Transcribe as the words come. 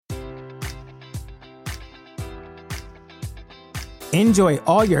Enjoy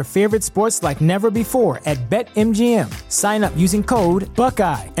all your favorite sports like never before at BetMGM. Sign up using code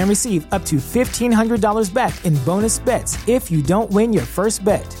Buckeye and receive up to $1,500 back in bonus bets if you don't win your first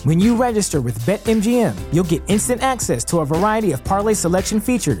bet. When you register with BetMGM, you'll get instant access to a variety of parlay selection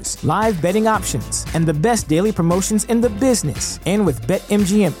features, live betting options, and the best daily promotions in the business. And with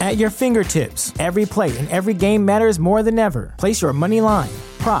BetMGM at your fingertips, every play and every game matters more than ever. Place your money line,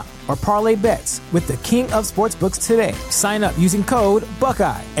 prop, or parlay bets with the king of sportsbooks today. Sign up using code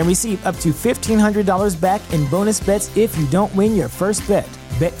Buckeye and receive up to $1,500 back in bonus bets if you don't win your first bet.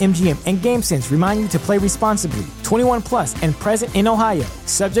 BetMGM and GameSense remind you to play responsibly. 21 plus and present in Ohio,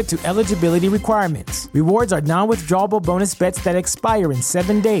 subject to eligibility requirements. Rewards are non-withdrawable bonus bets that expire in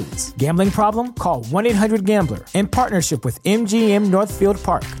 7 days. Gambling problem? Call 1-800-GAMBLER. In partnership with MGM Northfield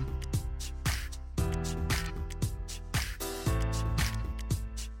Park.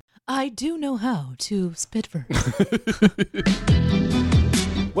 I do know how to spit first.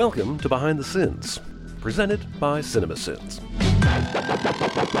 Welcome to Behind the Sins, presented by CinemaSins.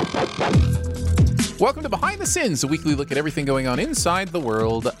 Welcome to Behind the Sins, a weekly look at everything going on inside the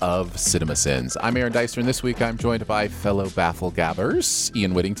world of CinemaSins. I'm Aaron Deister, and this week I'm joined by fellow Bafflegabbers,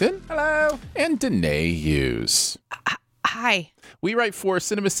 Ian Whittington. Hello. And Danae Hughes. Hi. We write for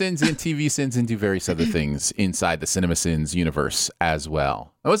CinemaSins and TV Sins and do various other things inside the CinemaSins universe as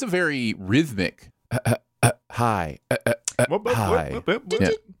well. That was a very rhythmic hi. Hi.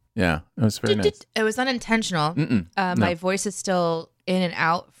 Yeah, it was very nice. It was unintentional. My voice is still in and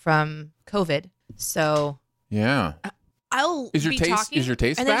out from COVID, so yeah. I'll Is your be taste talking, is your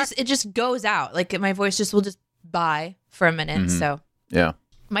taste and back? then it just goes out. Like my voice will just by for a minute. So Yeah.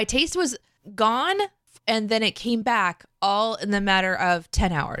 my taste was gone, and then it came back all in the matter of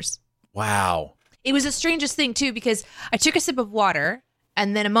 10 hours. Wow. It was the strangest thing too, because I took a sip of water,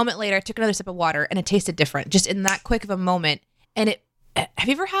 and then a moment later I took another sip of water, and it tasted different, just in that quick of a moment. And have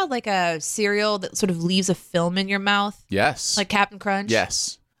you ever had like a cereal that sort of leaves a film in your mouth? Yes. Like Captain Crunch?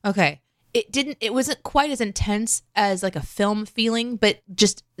 Yes. Okay. It wasn't quite as intense as like a film feeling, but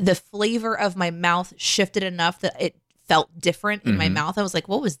just the flavor of my mouth shifted enough that it felt different in my mouth. I was like,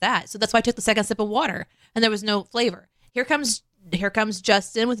 what was that? So that's why I took the second sip of water, and there was no flavor. Here comes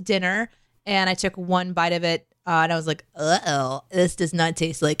Justin with dinner, and I took one bite of it, and I was like, uh-oh, this does not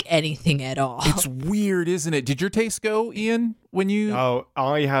taste like anything at all. It's weird, isn't it? Did your taste go, Ian, when you... Oh,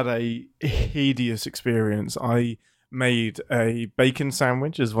 I had a hideous experience. I made a bacon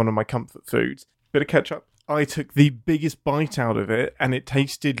sandwich as one of my comfort foods. Bit of ketchup. I took the biggest bite out of it, and it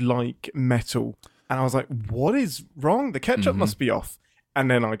tasted like metal. And I was like, what is wrong? The ketchup must be off.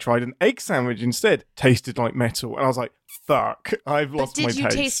 And then I tried an egg sandwich instead. Tasted like metal. And I was like, fuck, I've lost my taste. Did you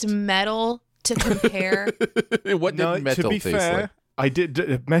taste metal to compare? What did metal to be taste fair, like? I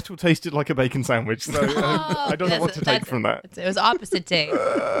did. Metal tasted like a bacon sandwich, so I don't know what to take from that. It was opposite taste.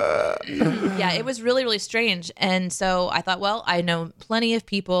 Yeah, it was really, really strange. And so I thought, well, I know plenty of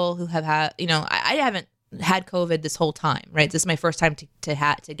people who have had, I haven't had COVID this whole time, right? This is my first time to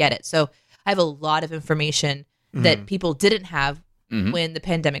get it. So I have a lot of information that people didn't have when the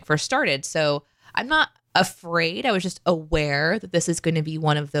pandemic first started. So I'm not afraid. I was just aware that this is going to be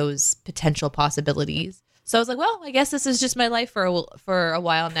one of those potential possibilities. So I was like, well, I guess this is just my life for a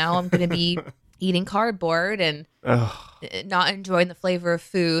while now. I'm going to be eating cardboard and not enjoying the flavor of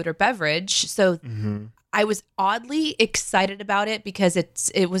food or beverage. So I was oddly excited about it because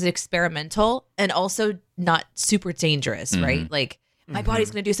it was experimental and also not super dangerous, right? Like my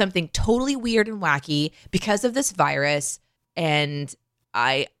body's going to do something totally weird and wacky because of this virus, and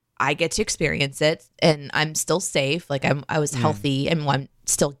I get to experience it, and I'm still safe. Like I was healthy, and I'm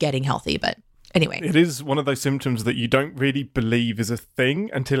still getting healthy, but anyway. It is one of those symptoms that you don't really believe is a thing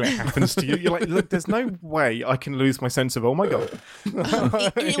until it happens to you. You're like, look, there's no way I can lose my sense of, oh my God.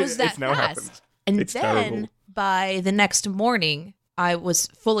 It was that It's now fast. happened. And It's then terrible. by the next morning, I was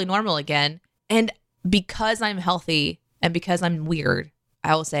fully normal again. And because I'm healthy and because I'm weird,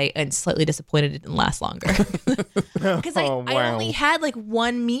 I will say I'm slightly disappointed it didn't last longer. Because I only had like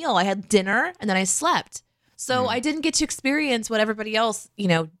one meal. I had dinner and then I slept. So I didn't get to experience what everybody else,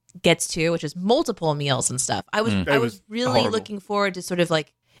 gets to, which is multiple meals and stuff. I was really horrible. looking forward to sort of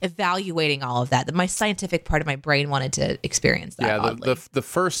like evaluating all of that. My scientific part of my brain wanted to experience that. Yeah, the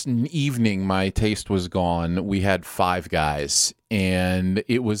first evening my taste was gone, we had Five Guys, and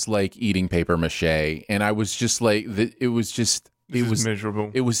it was like eating paper mache, and I was just like, it was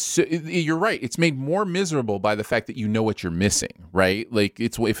miserable. It was. You're right. It's made more miserable by the fact that you know what you're missing, right? Like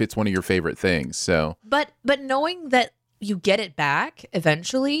if it's one of your favorite things. So, but knowing that you get it back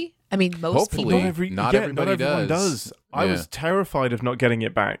eventually. I mean, most hopefully people. not everybody everyone does. I was terrified of not getting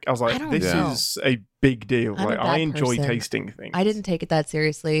it back. I was like, this is a big deal. I'm like, a bad I enjoy person. tasting things. I didn't take it that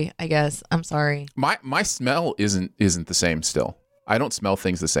seriously, I guess. I'm sorry. My smell isn't the same still. I don't smell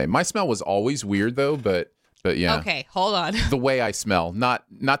things the same. My smell was always weird though, but yeah. Okay, hold on. The way I smell, not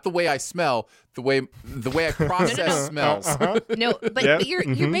the way I smell, the way I process smells. No, but you're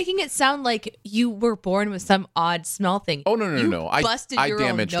making it sound like you were born with some odd smell thing. Oh no. You busted I your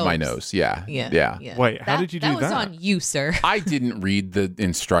damaged own my nose. Yeah. Wait, how did you do that? That was on you, sir. I didn't read the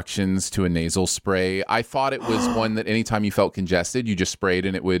instructions to a nasal spray. I thought it was one that anytime you felt congested, you just sprayed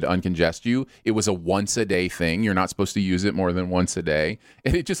and it would uncongest you. It was a once a day thing. You're not supposed to use it more than once a day.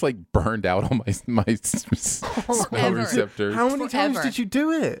 And it just like burned out all my smell receptors. How many times did you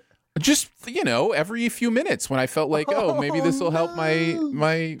do it? Just, every few minutes when I felt like, maybe this will help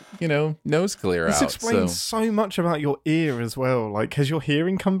my nose clear This out. explains so much about your ear as well. Like, has your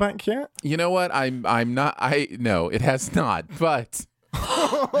hearing come back yet? You know what? No, it has not. But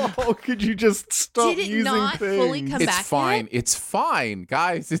could you just stop Did it using not things? fully come it's back fine. yet? It's fine,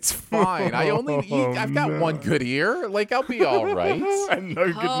 guys. It's fine. I've got one good ear. Like, I'll be all right. And no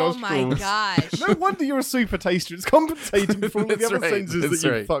good Oh nostrils. my gosh. No wonder you're a super taster. It's compensating for all the That's other right. senses That's that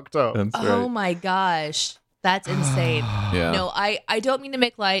you right. fucked up. That's Oh right. my gosh. That's insane. Yeah. No, I don't mean to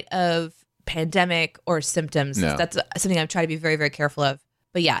make light of pandemic or symptoms. No. That's something I'm trying to be very, very careful of.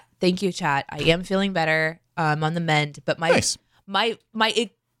 But yeah, thank you, chat. I am feeling better. I'm on the mend. But Nice. my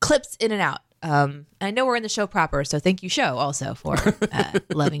it clips in and out. I know we're in the show proper, so thank you, show, also for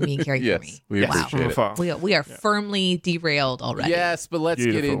loving me and caring Yes, for me. we Wow. appreciate it. Far. We are firmly derailed already. Yes, but let's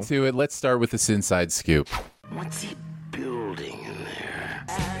get Beautiful. into it. Let's start with this inside scoop. What's he building in there?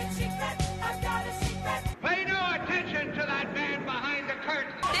 Pay no attention to that man behind the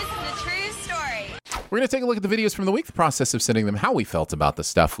curtain. This is a true story. We're going to take a look at the videos from the week, the process of sending them, how we felt about the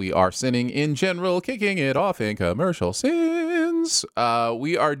stuff we are sending in general, kicking it off in commercial sins.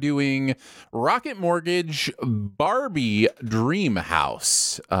 We are doing Rocket Mortgage Barbie Dream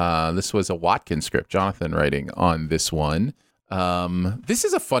House. This was a Watkins script, Jonathan writing on this one. This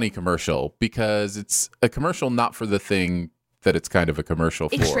is a funny commercial because it's a commercial not for the thing that it's kind of a commercial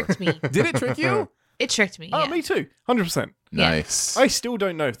It for. tricked me. Did it trick you? It tricked me. Oh, Yeah. me too. 100%. Nice. I still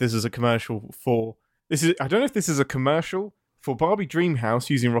don't know if this is a commercial for... I don't know if this is a commercial for Barbie Dreamhouse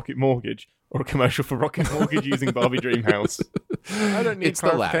using Rocket Mortgage or a commercial for Rocket Mortgage using Barbie Dreamhouse. I don't need It's the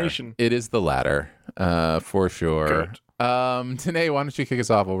latter. clarification. It is the latter, for sure. Good. Tanae, why don't you kick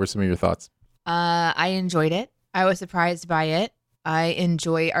us off? What were some of your thoughts? I enjoyed it. I was surprised by it. I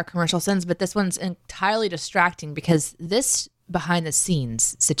enjoy our commercial sins, but this one's entirely distracting because this behind the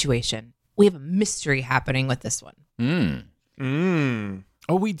scenes situation, we have a mystery happening with this one.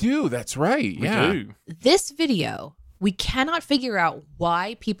 Oh, we do. That's right. We Yeah. do. This video, we cannot figure out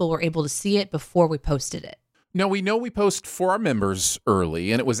why people were able to see it before we posted it. No, we know we post for our members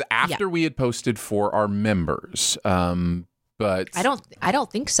early, and it was after we had posted for our members. But I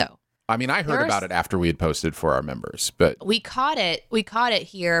don't think so. I mean, I heard There's- about it after we had posted for our members, but We caught it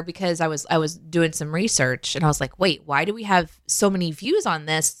here because I was doing some research and I was like, wait, why do we have so many views on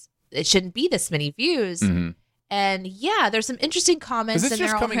this? It shouldn't be this many views. And yeah, there's some interesting comments. because it's in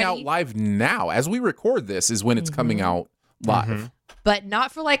just there coming already, out live now. As we record this is when it's coming out live. but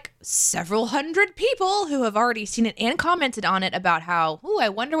not for like several hundred people who have already seen it and commented on it about how, I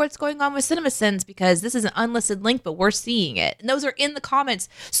wonder what's going on with CinemaSins because this is an unlisted link, but we're seeing it. And those are in the comments.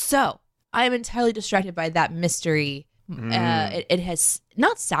 So I am entirely distracted by that mystery. It has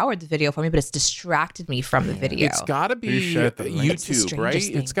not soured the video for me, but it's distracted me from the video. It's got to Who be shared the link? It's the YouTube, right? strangest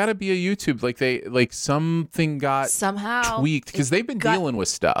thing. It's got to be a YouTube. Like something got Somehow tweaked because they've been dealing with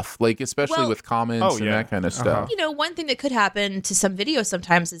stuff, like especially Well- with comments and that kind of stuff. You know, one thing that could happen to some videos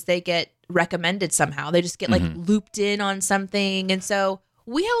sometimes is they get recommended somehow. They just get like looped in on something. And so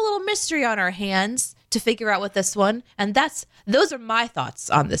we have a little mystery on our hands to figure out with this one. And those are my thoughts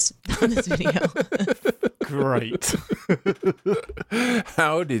on this video. Great.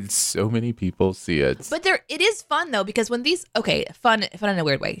 How did so many people see it? But it is fun though, because when these, fun in a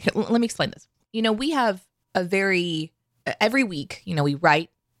weird way. Let me explain this. You know, we have every week, you know, we write,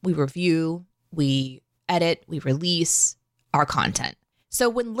 we review, we edit, we release our content. So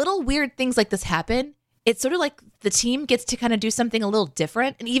when little weird things like this happen, it's sort of like the team gets to kind of do something a little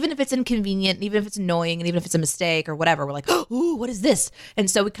different. And even if it's inconvenient, and even if it's annoying, and even if it's a mistake or whatever, we're like, ooh, what is this? And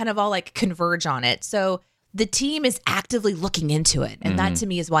so we kind of all like converge on it. So the team is actively looking into it. And that to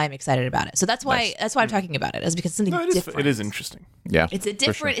me is why I'm excited about it. So that's why I'm talking about it, is because it's something No, different. it is interesting. Yeah, It's a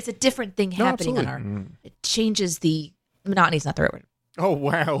for sure. different thing happening on our. It changes the monotony. Is not the right word. Oh,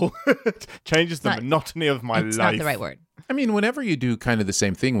 wow. Changes the Not- monotony of my It's life. not the right word. I mean, whenever you do kind of the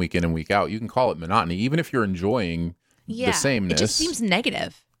same thing week in and week out, you can call it monotony, even if you're enjoying Yeah, sameness. it just seems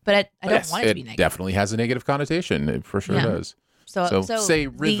negative, but I don't want it to be negative. It definitely has a negative connotation. It for sure does. So say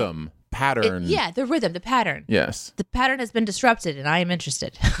rhythm, pattern. The rhythm, the pattern. Yes. The pattern has been disrupted, and I am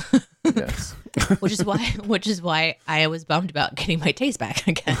interested. Yes. which is why I was bummed about getting my taste back,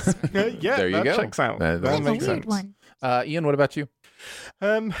 I guess. Yeah, There you that go. checks out. That That That's a makes weird sense. one. Ian, what about you?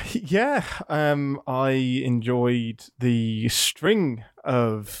 I enjoyed the string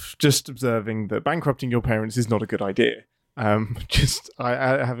of just observing that bankrupting your parents is not a good idea. I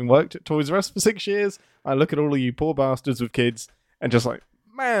having worked at Toys R Us for 6 years, I look at all of you poor bastards with kids and just like,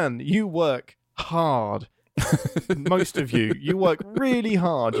 man, you work hard. Most of you work really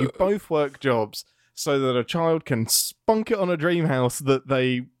hard. You both work jobs so that a child can spunk it on a dream house that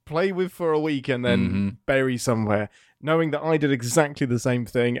they play with for a week and then bury somewhere, knowing that I did exactly the same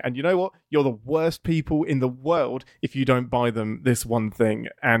thing. And you know what? You're the worst people in the world if you don't buy them this one thing.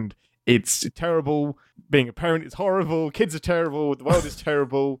 And it's terrible. Being a parent is horrible. Kids are terrible. The world is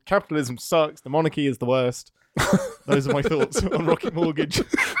terrible. Capitalism sucks. The monarchy is the worst. Those are my thoughts on Rocket Mortgage.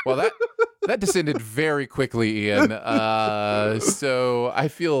 Well, that descended very quickly, Ian. So I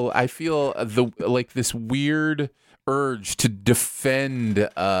feel this weird urge to defend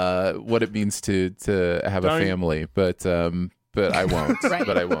what it means to have a family, but I won't. Right.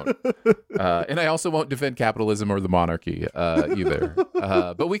 But I won't. And I also won't defend capitalism or the monarchy either.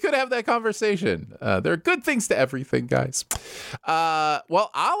 But we could have that conversation. There are good things to everything, guys. Well,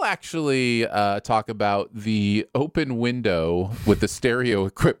 I'll actually talk about the open window with the stereo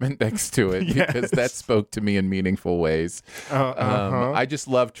equipment next to it because that spoke to me in meaningful ways. I just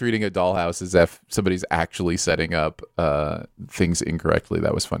love treating a dollhouse as if somebody's actually setting up things incorrectly.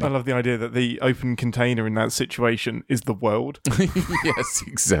 That was funny. I love the idea that the open container in that situation is the world Yes,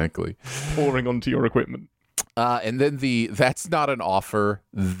 exactly. pouring onto your equipment. And then that's not an offer,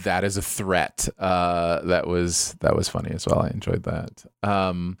 that is a threat. That was funny as well. I enjoyed that.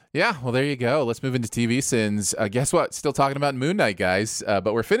 Yeah, well, there you go. Let's move into TV sins. Guess what? Still talking about Moon Knight, guys.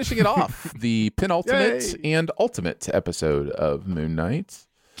 But we're finishing it off. The penultimate and ultimate episode of Moon Knight.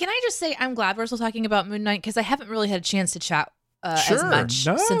 Can I just say I'm glad we're still talking about Moon Knight because I haven't really had a chance to chat as Sure. much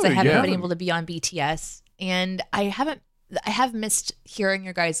No, since I haven't yeah. been able to be on BTS, and I have missed hearing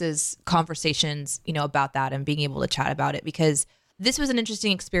your guys' conversations, about that and being able to chat about it because this was an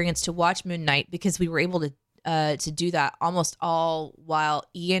interesting experience to watch Moon Knight because we were able to do that almost all while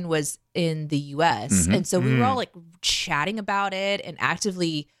Ian was in the US. And so we were all like chatting about it and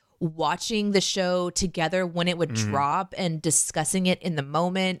actively watching the show together when it would drop and discussing it in the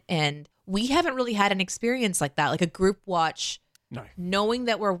moment. And we haven't really had an experience like that, like a group watch, knowing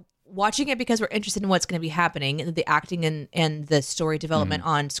that we're watching it because we're interested in what's going to be happening, and the acting and the story development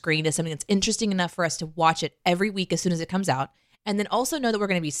on screen is something that's interesting enough for us to watch it every week as soon as it comes out. And then also know that we're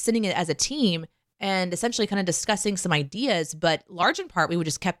going to be sitting as a team and essentially kind of discussing some ideas, but large in part, we would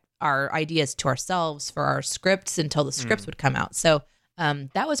just kept our ideas to ourselves for our scripts until the scripts would come out. So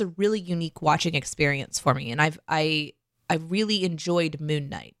that was a really unique watching experience for me. And I really enjoyed Moon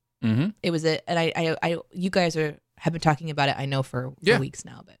Knight. It was you guys have been talking about it, I know, for weeks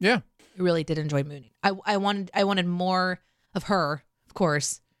now, but I really did enjoy Moon Knight. I wanted more of her, of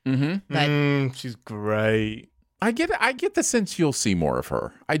course. But She's great. I get the sense you'll see more of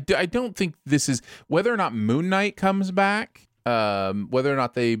her. I don't think this is whether or not Moon Knight comes back, whether or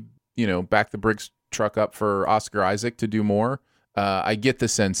not they back the bricks truck up for Oscar Isaac to do more. I get the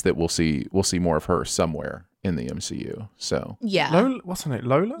sense that we'll see more of her somewhere in the MCU. So yeah, Lola, what's her name?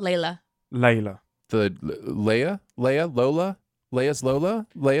 Lola? Layla. The Leia, Leia's Lola,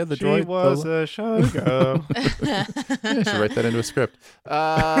 Leia the droid. She was Lola? a showgirl. I should write that into a script.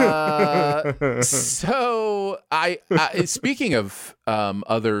 So I speaking of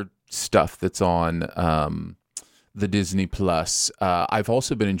other stuff that's on the Disney Plus, I've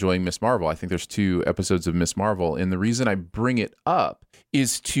also been enjoying Miss Marvel. I think there's 2 episodes of Miss Marvel, and the reason I bring it up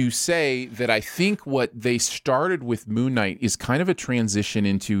is to say that I think what they started with Moon Knight is kind of a transition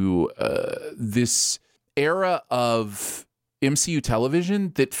into this era of MCU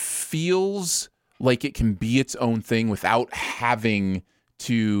television that feels like it can be its own thing without having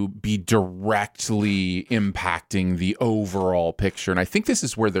to be directly impacting the overall picture. And I think this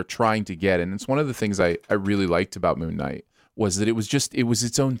is where they're trying to get. And it's one of the things I really liked about Moon Knight was that it was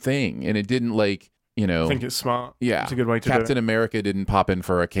its own thing. And it didn't I think it's smart. Yeah. It's a good way to Captain do it. America didn't pop in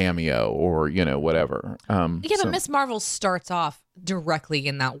for a cameo or, whatever. But Miss Marvel starts off directly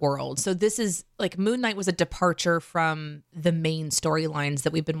in that world. So this is like Moon Knight was a departure from the main storylines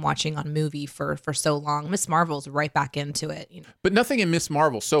that we've been watching on movie for so long. Miss Marvel's right back into it. But nothing in Miss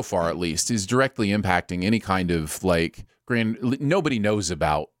Marvel so far, at least, is directly impacting any kind of nobody knows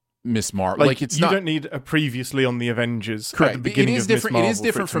about Miss Marvel. Like it's you not. don't need a previously on the Avengers. Correct. At the beginning it is of Miss different. Marvel It is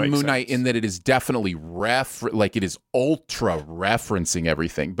different for it to from make Moon Knight sense. in that it is definitely like it is ultra referencing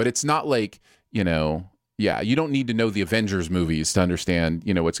everything, but it's not like, you know. Yeah, you don't need to know the Avengers movies to understand,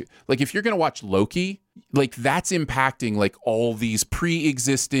 you know, what's like if you're going to watch Loki, like that's impacting like all these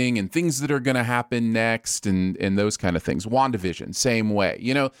pre-existing and things that are going to happen next and those kind of things. WandaVision, same way,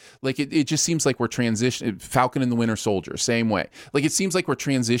 you know, like it just seems like we're transitioning. Falcon and the Winter Soldier, same way. Like it seems like we're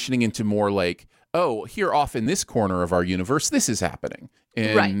transitioning into more like, oh, here off in this corner of our universe, this is happening.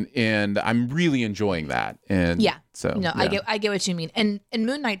 And, Right. and I'm really enjoying that. And Yeah. so, No, yeah. I get what you mean. And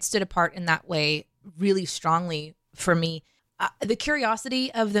Moon Knight stood apart in that way really strongly for me. The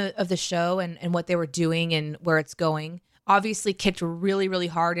curiosity of the show and what they were doing and where it's going obviously kicked really, really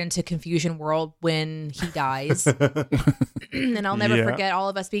hard into Confusion World when he dies. And I'll never Yeah. forget all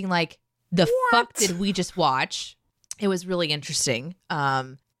of us being like, the fuck did we just watch? It was really interesting.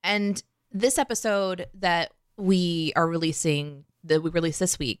 And this episode that we are releasing, that we released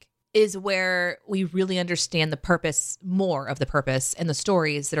this week, is where we really understand the purpose, more of the purpose and the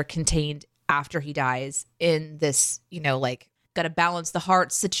stories that are contained after he dies in this, you know, like, got to balance the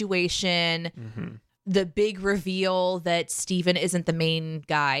heart situation. The big reveal that Steven isn't the main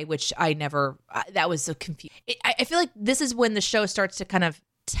guy, which I never, that was so confusing. I feel like this is when the show starts to kind of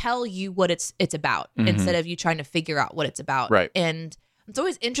tell you what it's about instead of you trying to figure out what it's about. Right. And it's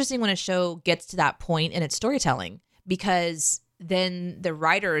always interesting when a show gets to that point in its storytelling, because then the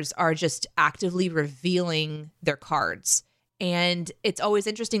writers are just actively revealing their cards. And it's always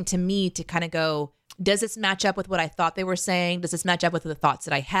interesting to me to kind of go, does this match up with what I thought they were saying? Does this match up with the thoughts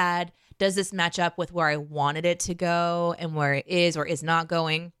that I had? Does this match up with where I wanted it to go and where it is or is not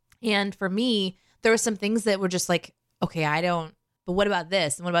going? And for me, there were some things that were just like, okay, but what about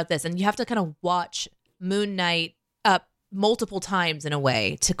this? And what about this? And you have to kind of watch Moon Knight up multiple times in a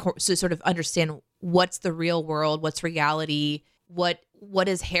way to sort of understand what's the real world, what's reality, what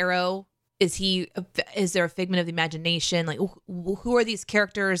is Harrow? Is there a figment of the imagination? Like, who are these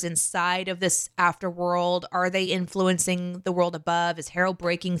characters inside of this afterworld? Are they influencing the world above? Is Harrow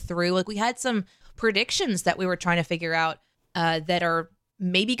breaking through? Like, we had some predictions that we were trying to figure out that are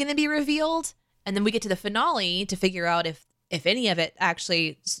maybe going to be revealed. And then we get to the finale to figure out if any of it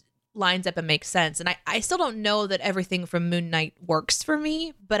actually lines up and makes sense. And I still don't know that everything from Moon Knight works for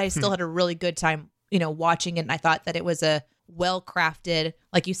me, but I still had a really good time, you know, watching it. And I thought that it was a well-crafted,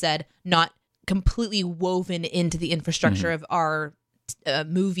 like you said, not completely woven into the infrastructure of our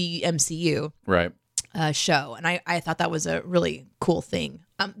movie MCU Right. show. And I thought that was a really cool thing.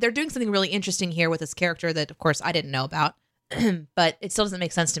 They're doing something really interesting here with this character that, of course, I didn't know about, but it still doesn't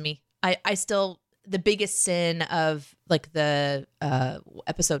make sense to me. I still, the biggest sin of like the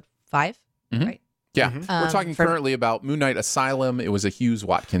episode 5, right? Yeah, we're talking currently about Moon Knight Asylum. It was a Hughes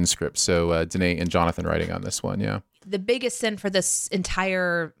Watkins script, so Danae and Jonathan writing on this one. Yeah, the biggest sin for this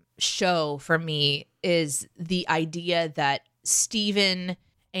entire show for me is the idea that Steven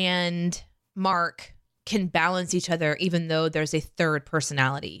and Mark can balance each other, even though there's a third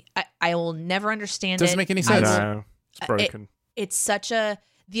personality. I will never understand it. Doesn't make any sense. No, it's broken. It's such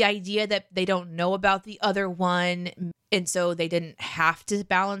the idea that they don't know about the other one, and so they didn't have to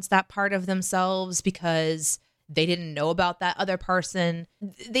balance that part of themselves because they didn't know about that other person.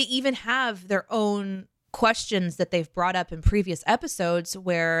 They even have their own questions that they've brought up in previous episodes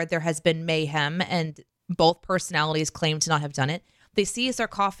where there has been mayhem and both personalities claim to not have done it. They see a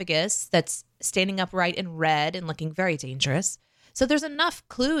sarcophagus that's standing upright in red and looking very dangerous. So there's enough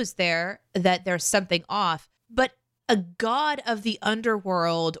clues there that there's something off. But a god of the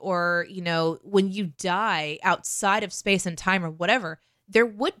underworld, or, you know, when you die outside of space and time or whatever, there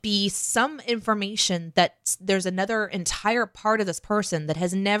would be some information that there's another entire part of this person that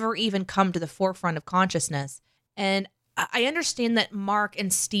has never even come to the forefront of consciousness. And I understand that Mark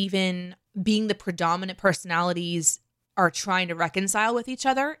and Steven, being the predominant personalities, are trying to reconcile with each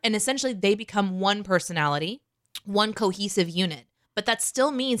other. And essentially they become one personality, one cohesive unit. But that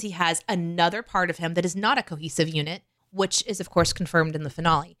still means he has another part of him that is not a cohesive unit, which is, of course, confirmed in the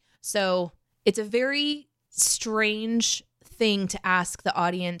finale. So it's a very strange thing to ask the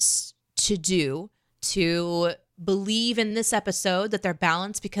audience to do, to believe in this episode that they're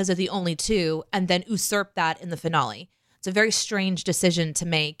balanced because of the only two, and then usurp that in the finale. It's a very strange decision to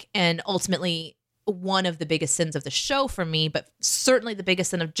make, and ultimately one of the biggest sins of the show for me, but certainly the biggest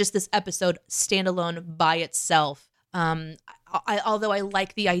sin of just this episode standalone by itself. Although I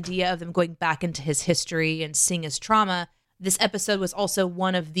like the idea of them going back into his history and seeing his trauma, this episode was also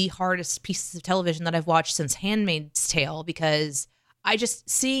one of the hardest pieces of television that I've watched since Handmaid's Tale, because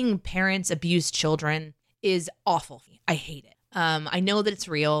seeing parents abuse children is awful. I hate it. I know that it's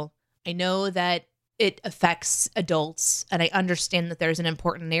real. I know that it affects adults, and I understand that there's an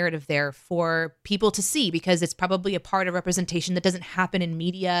important narrative there for people to see, because it's probably a part of representation that doesn't happen in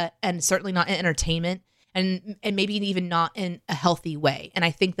media, and certainly not in entertainment, and maybe even not in a healthy way. And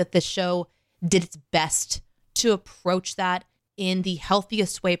I think that this show did its best to approach that in the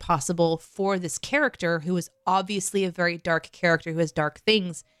healthiest way possible for this character, who is obviously a very dark character who has dark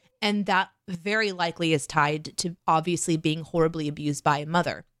things, and that very likely is tied to obviously being horribly abused by a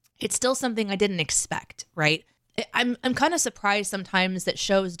mother. It's still something I didn't expect, right? I'm kind of surprised sometimes that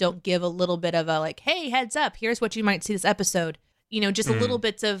shows don't give a little bit of a like, hey, heads up, here's what you might see this episode. You know, just a little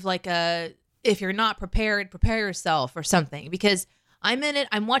bits of like if you're not prepared, prepare yourself or something. Because I'm in it,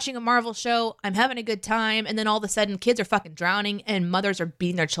 I'm watching a Marvel show, I'm having a good time, and then all of a sudden kids are fucking drowning and mothers are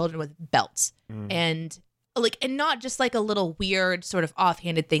beating their children with belts. And not just like a little weird sort of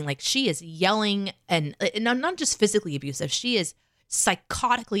offhanded thing. Like, she is yelling and not just physically abusive, she is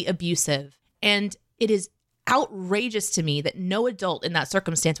psychotically abusive. And it is outrageous to me that no adult in that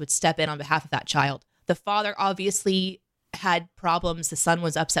circumstance would step in on behalf of that child. The father obviously had problems. The son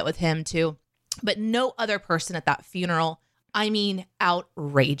was upset with him too, but no other person at that funeral. I mean,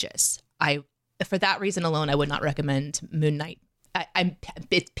 outrageous. For that reason alone, I would not recommend Moon Knight.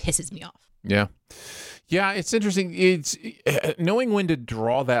 It pisses me off. Yeah. Yeah, it's interesting. It's knowing when to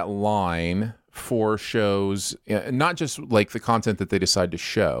draw that line for shows, not just like the content that they decide to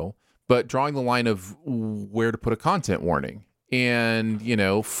show, but drawing the line of where to put a content warning and,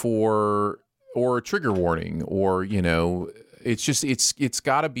 or a trigger warning, or, it's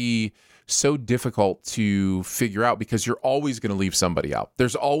got to be so difficult to figure out, because you're always going to leave somebody out.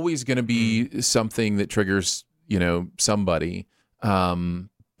 There's always going to be something that triggers, somebody.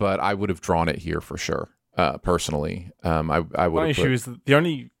 But I would have drawn it here for sure. Personally, I would. My issue is that the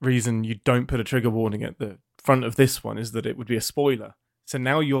only reason you don't put a trigger warning at the front of this one is that it would be a spoiler. So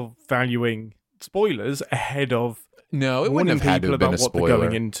now you're valuing spoilers ahead of no, it wouldn't have had to have been a spoiler. What they're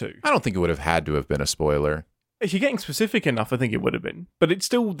going into. I don't think it would have had to have been a spoiler. If you're getting specific enough, I think it would have been. But it's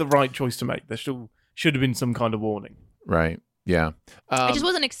still the right choice to make. There still should have been some kind of warning. Right. Yeah. I just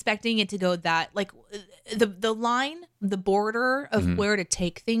wasn't expecting it to go that, like, the line, the border of where to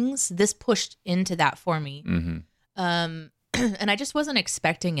take things, this pushed into that for me. And I just wasn't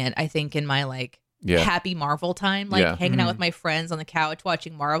expecting it, I think, in my, happy Marvel time, hanging out with my friends on the couch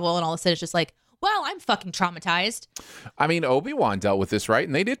watching Marvel, and all of a sudden it's just like, well, I'm fucking traumatized. I mean, Obi-Wan dealt with this, right?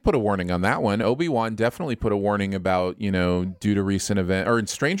 And they did put a warning on that one. Obi-Wan definitely put a warning about, due to recent event, or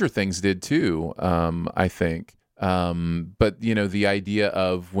Stranger Things did too, I think. But the idea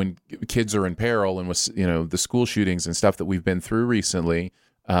of when kids are in peril, and with the school shootings and stuff that we've been through recently,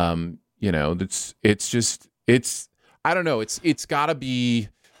 it's I don't know, it's gotta be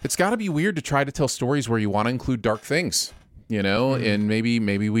weird to try to tell stories where you want to include dark things, and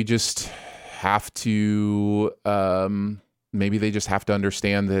maybe we just have to maybe they just have to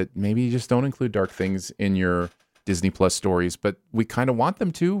understand that maybe you just don't include dark things in your Disney Plus stories, but we kind of want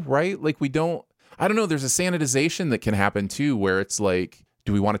them to, right? Like, we don't. I don't know, there's a sanitization that can happen too, where it's like,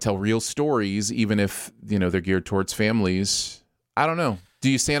 do we want to tell real stories, even if, they're geared towards families? I don't know.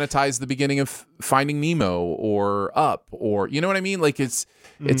 Do you sanitize the beginning of Finding Nemo or Up, or, you know what I mean? Like, it's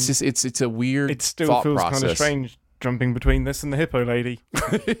just, it's a weird It still thought feels process. kind of strange jumping between this and the Hippo Lady.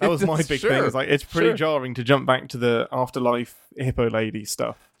 That was my big thing. It's like, it's pretty jarring to jump back to the Afterlife Hippo Lady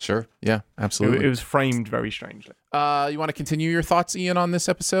stuff. Sure. Yeah, absolutely. It was framed very strangely. You want to continue your thoughts, Ian, on this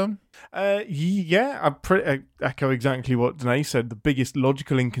episode? Yeah, I echo exactly what Danae said. The biggest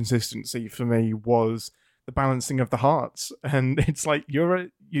logical inconsistency for me was the balancing of the hearts. And it's like,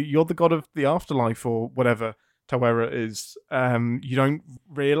 you're the god of the afterlife, or whatever Tawera is. You don't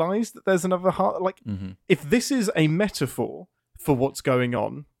realize that there's another heart. Like, if this is a metaphor for what's going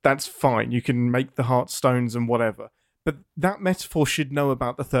on, that's fine. You can make the heart stones and whatever. But that metaphor should know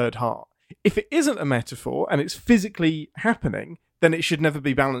about the third heart. If it isn't a metaphor and it's physically happening, then it should never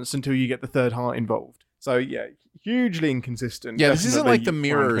be balanced until you get the third heart involved. So, yeah, hugely inconsistent. Yeah, this isn't like the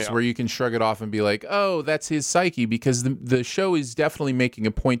mirrors where you can shrug it off and be like, oh, that's his psyche, because the show is definitely making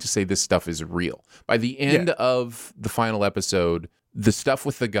a point to say this stuff is real. By the end of the final episode, the stuff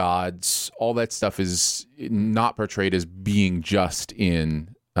with the gods, all that stuff is not portrayed as being just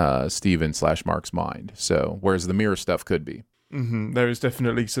in Steven/Mark's mind. So, whereas the mirror stuff could be. There is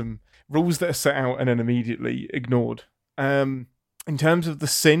definitely some rules that are set out and then immediately ignored. In terms of the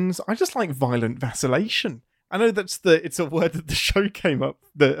sins, I just like violent vacillation. I know it's a word that the show came up,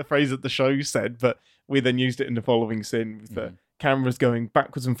 a phrase that the show said, but we then used it in the following sin with the cameras going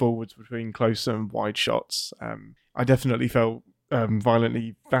backwards and forwards between close and wide shots. I definitely felt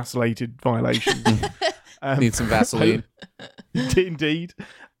violently vacillated violation. Need some Vaseline. Indeed.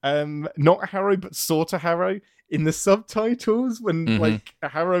 Not Harrow, but sort of Harrow. In the subtitles, when like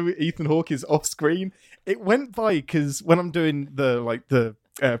Harrow Ethan Hawke is off screen, it went by because when I'm doing the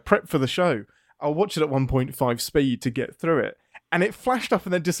prep for the show, I'll watch it at 1.5 speed to get through it, and it flashed up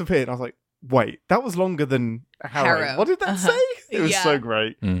and then disappeared. And I was like, wait, that was longer than Harrow. What did that say? It was so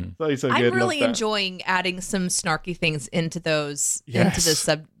great. So good. I'm really enjoying adding some snarky things into those into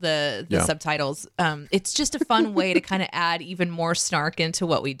the subtitles. It's just a fun way to kind of add even more snark into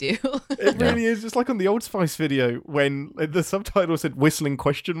what we do. It really is. Just like on the Old Spice video when the subtitle said whistling ?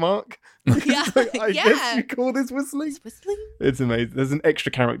 I guess you call this whistling. It's amazing. There's an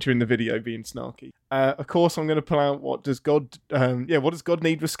extra character in the video being snarky. Of course, I'm going to pull out what does God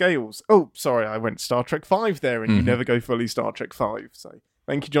need with scales? Oh, sorry, I went Star Trek 5 there, and you never go fully Star Trek 5. So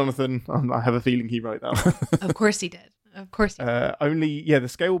thank you, Jonathan. I have a feeling he wrote that one. Of course he did. The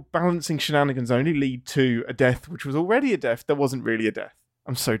scale balancing shenanigans only lead to a death, which was already a death that wasn't really a death.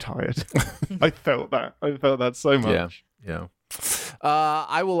 I'm so tired. I felt that so much. Yeah.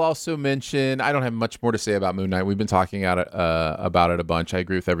 I will also mention, I don't have much more to say about Moon Knight. We've been talking about it a bunch. I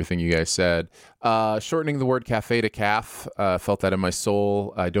agree with everything you guys said. Shortening the word cafe to calf, felt that in my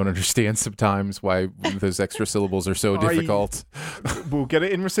soul. I don't understand sometimes why those extra syllables are so difficult. We'll get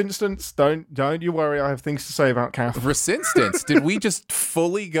it in Resistance. Don't you worry. I have things to say about calf. Resistance? Did we just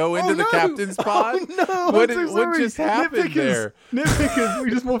fully go into the captain's pod? Oh, no. What just happened there? Nitpickers.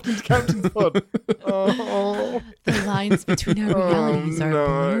 We just morphed into captain's pod. Oh. The lines between our realities are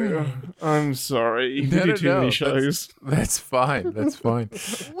blurred. I'm sorry. We do too many shows. That's fine.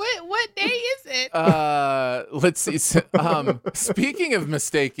 What day is it? Let's see. Speaking of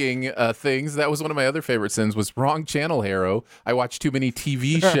mistaking things, that was one of my other favorite sins was wrong channel, Harrow. I watched too many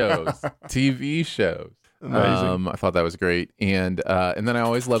TV shows. Amazing. I thought that was great. And then I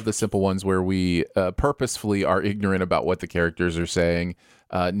always love the simple ones where we purposefully are ignorant about what the characters are saying.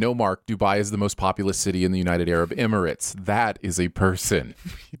 No, Mark, Dubai is the most populous city in the United Arab Emirates. That is a person.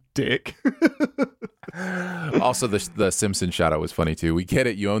 Dick. Also, the Simpsons shout out was funny too. We get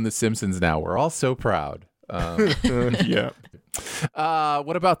it. You own the Simpsons now. We're all so proud. Yeah.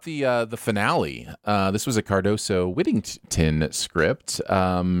 What about the finale? This was a Cardoso Whittington script.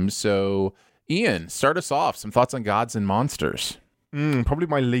 So, Ian, start us off. Some thoughts on Gods and Monsters. Probably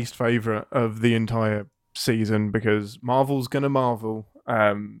my least favorite of the entire season because Marvel's gonna Marvel.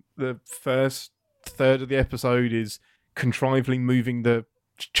 The first third of the episode is contrively moving the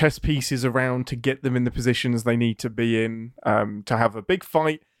chess pieces around to get them in the positions they need to be in to have a big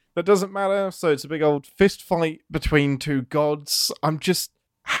fight that doesn't matter. So it's a big old fist fight between two gods.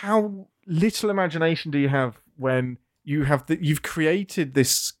 How little imagination do you have when you've created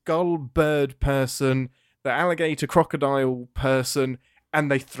this skull bird person, the alligator crocodile person, and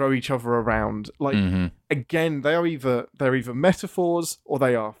they throw each other around. Again, they're either metaphors or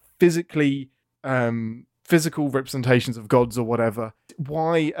they are physical representations of gods or whatever.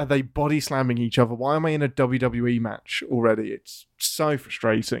 Why are they body slamming each other? Why am I in a WWE match already? It's so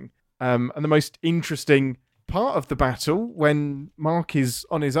frustrating. And the most interesting part of the battle, when Mark is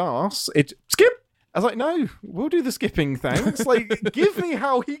on his arse, skip! I was like, no, we'll do the skipping, thanks. Give me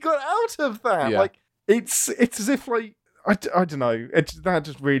how he got out of that. Yeah. It's as if, I don't know. That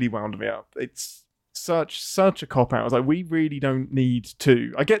just really wound me up. It's such a cop-out. I was like, we really don't need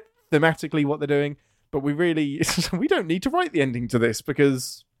to. I get thematically what they're doing, but we don't need to write the ending to this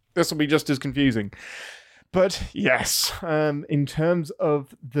because this will be just as confusing. But yes, in terms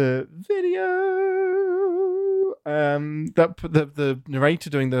of the video, the narrator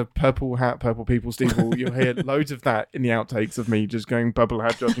doing the purple hat, purple people steeple, you'll hear loads of that in the outtakes of me just going purple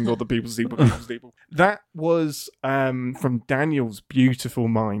hat, judging all the people steeple. That was from Daniel's beautiful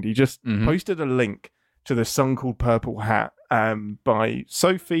mind. He just posted a link to the song called Purple Hat by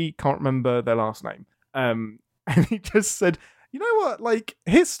Sophie, can't remember their last name. And he just said, you know what,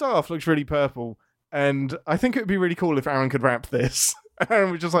 his staff looks really purple, and I think it would be really cool if Aaron could rap this.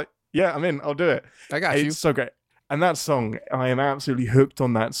 Aaron was just like, yeah, I'm in, I'll do it. I got you. It's so great. And that song, I am absolutely hooked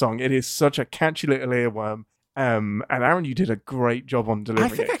on that song. It is such a catchy little earworm. And Aaron, you did a great job on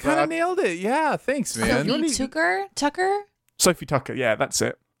delivering it. I think I kind of nailed it. Yeah, thanks, man. Sophie Tucker? Sophie Tucker, yeah, that's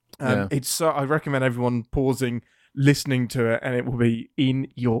it. I recommend everyone pausing, listening to it, and it will be in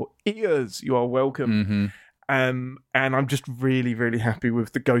your ears. You are welcome. And I'm just really, really happy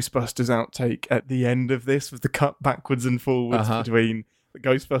with the Ghostbusters outtake at the end of this, with the cut backwards and forwards between the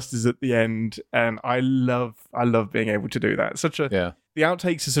Ghostbusters at the end. And I love being able to do that. The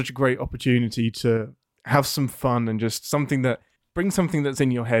outtakes are such a great opportunity to have some fun and just bring something that's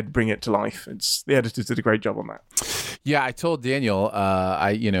in your head, bring it to life. The editors did a great job on that. Yeah, I told Daniel,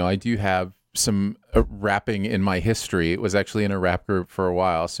 I do have some rapping in my history. It was actually in a rap group for a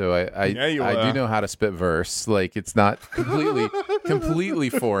while, so I do know how to spit verse. Like, it's not completely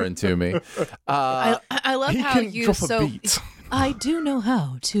foreign to me. I love how you drop a beat. I do know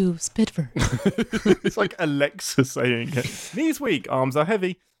how to spit verse. It's like Alexa saying it. Knees weak, arms are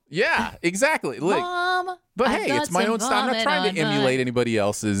heavy. Yeah, exactly. Like, Mom, but I've hey, got it's my some own style. I'm not vomit trying to on emulate anybody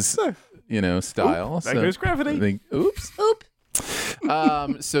else's, style. There goes gravity. Oops. Oop.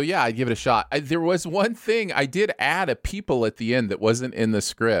 So yeah, I'd give it a shot. There was one thing I did add a people at the end that wasn't in the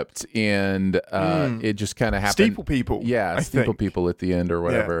script, and it just kind of happened. Steeple people. Yeah, I steeple think. people at the end or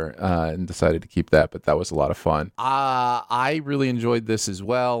whatever, and decided to keep that. But that was a lot of fun. I really enjoyed this as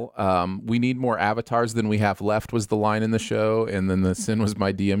well. We need more avatars than we have left was the line in the show, and then the sin was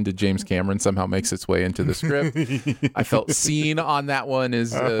my DM to James Cameron somehow makes its way into the script. I felt seen on that one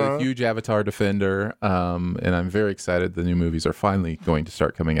as a huge Avatar defender, and I'm very excited the new movies are finally going to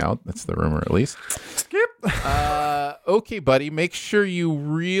start coming out. That's the rumor, at least. Skip. Okay, buddy, make sure you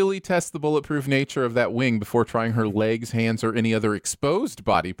really test the bulletproof nature of that wing before trying her legs, hands, or any other exposed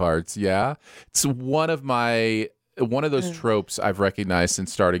body parts. Yeah, it's one of those tropes I've recognized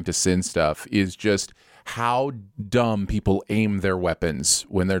since starting to sin stuff is just how dumb people aim their weapons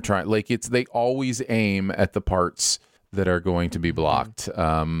when they're trying. Like, they always aim at the parts that are going to be blocked.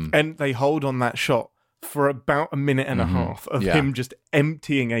 And they hold on that shot for about a minute and a half of him just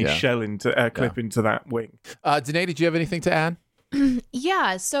emptying a shell into a clip into that wing. Danae, did you have anything to add?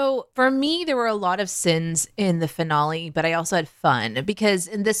 Yeah, so for me, there were a lot of sins in the finale, but I also had fun because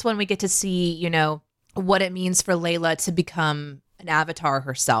in this one, we get to see, what it means for Layla to become an avatar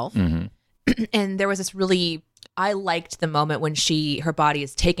herself. And there was this I liked the moment when her body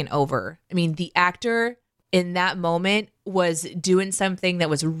is taken over. I mean, the actor in that moment was doing something that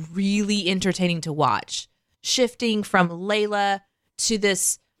was really entertaining to watch. Shifting from Layla to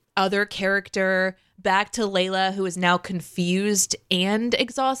this other character, back to Layla, who is now confused and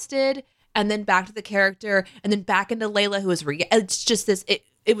exhausted, and then back to the character, and then back into Layla, who is it's just this.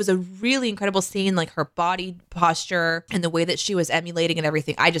 It was a really incredible scene, like her body posture and the way that she was emulating and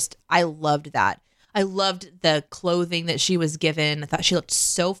everything. I loved that. I loved the clothing that she was given. I thought she looked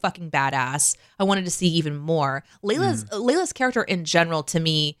so fucking badass. I wanted to see even more. Layla's character in general, to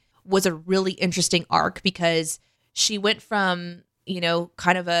me, was a really interesting arc because she went from,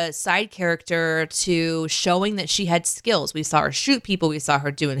 kind of a side character to showing that she had skills. We saw her shoot people. We saw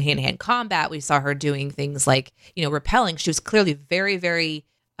her doing hand-to-hand combat. We saw her doing things like, rappelling. She was clearly very, very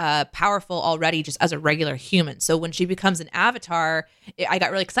powerful already just as a regular human. So when she becomes an avatar, I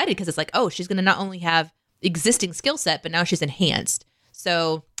got really excited because it's like, oh, she's going to not only have existing skill set, but now she's enhanced.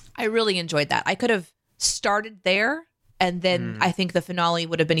 So I really enjoyed that. I could have started there, and then I think the finale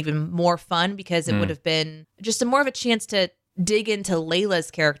would have been even more fun because it would have been just more of a chance to dig into Layla's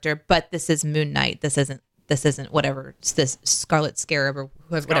character. But this is Moon Knight. This isn't whatever. It's this Scarlet Scarab or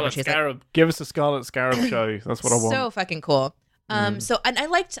whatever she's like. Give us a Scarlet Scarab show. That's what I want. So fucking cool. So, and I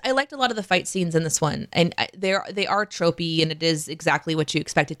liked a lot of the fight scenes in this one, and they are tropey, and it is exactly what you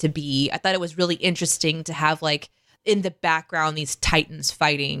expect it to be. I thought it was really interesting to have, like, in the background, these titans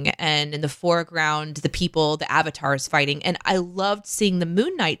fighting, and in the foreground, the avatars fighting. And I loved seeing the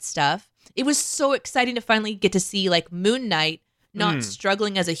Moon Knight stuff. It was so exciting to finally get to see, like, Moon Knight not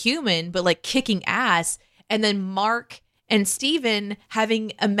struggling as a human, but like kicking ass. And then Mark and Steven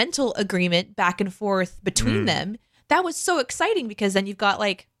having a mental agreement back and forth between them. That was so exciting because then you've got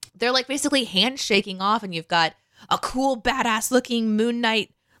like, they're like basically handshaking off, and you've got a cool, badass looking Moon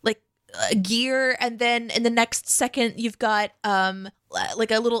Knight like gear. And then in the next second, you've got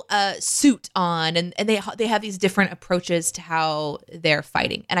like a little suit on, and they have these different approaches to how they're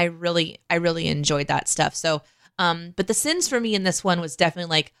fighting. And I really enjoyed that stuff. So, but the sins for me in this one was definitely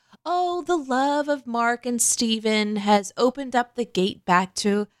like, oh, the love of Mark and Steven has opened up the gate back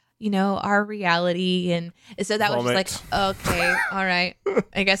to, our reality. And so that was just like, okay, all right.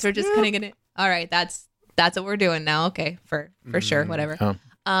 I guess we're just kind of gonna, all right, that's what we're doing now. Okay, for sure, whatever.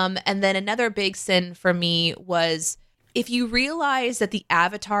 And then another big sin for me was, if you realize that the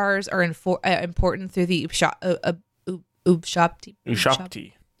avatars are important through the Ushabti,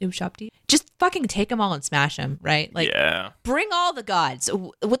 just fucking take them all and smash them, right? Like, bring all the gods.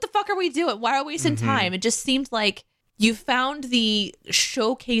 What the fuck are we doing? Why are we wasting time? It just seemed like you found the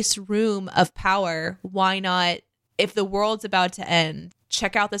showcase room of power. Why not, if the world's about to end,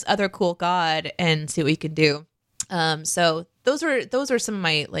 check out this other cool god and see what you can do. So those are some of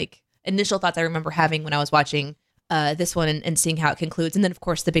my like initial thoughts I remember having when I was watching this one and seeing how it concludes. And then of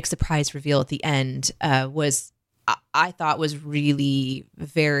course the big surprise reveal at the end was, I thought was really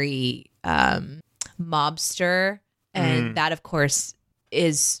very mobster, and that of course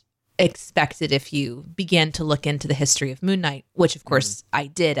is expected if you began to look into the history of Moon Knight, which of course I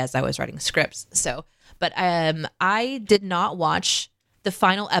did as I was writing scripts. So, but I did not watch the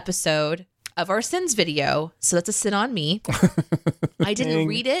final episode of our Sins video, so that's a sin on me. I didn't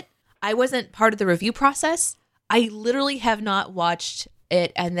read it. I wasn't part of the review process. I literally have not watched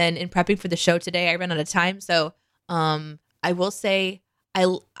it, and then in prepping for the show today, I ran out of time. So, I will say,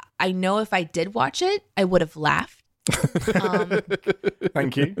 I know if I did watch it, I would have laughed.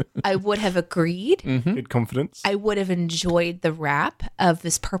 Thank you. I would have agreed. Good confidence. I would have enjoyed the wrap of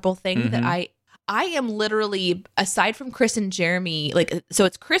this purple thing that I am literally, aside from Chris and Jeremy, like, so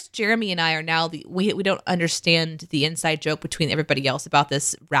it's Chris, Jeremy, and I are now we don't understand the inside joke between everybody else about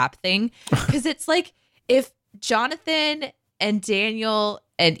this wrap thing, because it's like if Jonathan and Daniel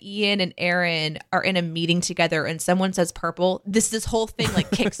and Ian and Aaron are in a meeting together and someone says purple, this whole thing like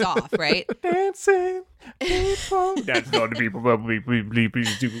kicks off, right? Dancing people. That's not the people.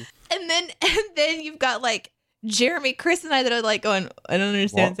 Please do. And then you've got like Jeremy, Chris, and I that are like going, I don't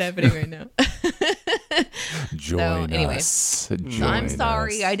understand what's happening right now. Join anyway, us. I'm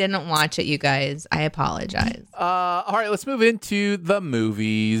sorry I didn't watch it, you guys. I apologize. All right, let's move into the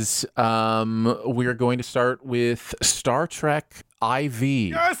movies. We're going to start with Star Trek IV.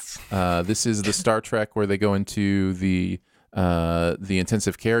 Yes. This is the Star Trek where they go into the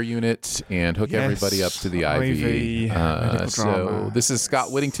intensive care unit and hook everybody up to the IV. So this is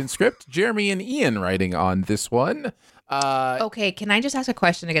Scott Whittington's script. Jeremy and Ian writing on this one. Okay, can I just ask a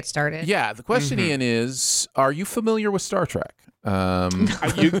question to get started? Yeah, the question, Ian, is: are you familiar with Star Trek? I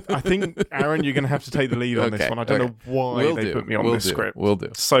think, Aaron, you're going to have to take the lead on this one. I don't know why they put me on this script. Will do.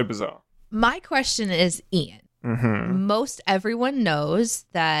 So bizarre. My question is, Ian. Most everyone knows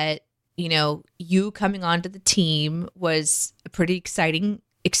that, you know, you coming onto the team was a pretty exciting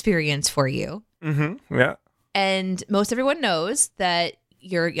experience for you. Yeah. And most everyone knows that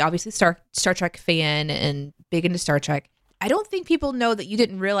you're obviously Star Trek fan and big into Star Trek. I don't think people know that you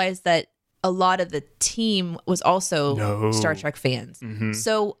didn't realize that a lot of the team was also Star Trek fans.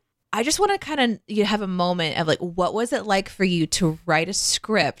 So I just want to kind of have a moment of like, what was it like for you to write a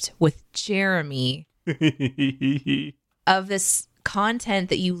script with Jeremy of this content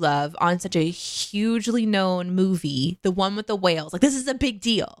that you love on such a hugely known movie, the one with the whales? Like, this is a big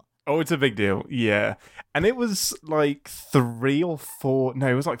deal. Oh, it's a big deal. Yeah. And it was like 4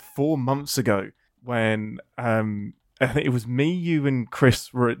 months ago when I think it was me, you, and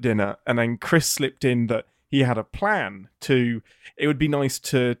Chris were at dinner, and then Chris slipped in that he had a plan it would be nice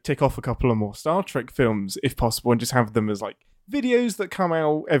to tick off a couple of more Star Trek films if possible and just have them as like videos that come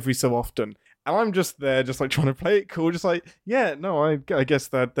out every so often. And I'm just there, just like trying to play it cool, just like, yeah, no, I guess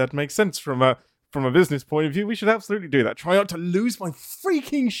that makes sense from a business point of view. We should absolutely do that. Try not to lose my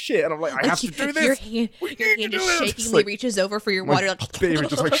freaking shit. And I'm like, I have to do this. Your hand just shakingly reaches over for your water. Baby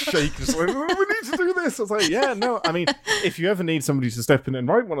just like shake, just like, oh, we need to do this. I was like, yeah, no. I mean, if you ever need somebody to step in and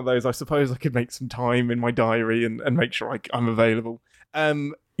write one of those, I suppose I could make some time in my diary and make sure I'm available.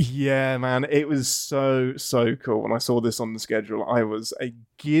 Yeah, man, it was so cool. When I saw this on the schedule, I was a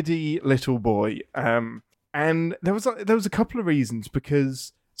giddy little boy. And there was a couple of reasons,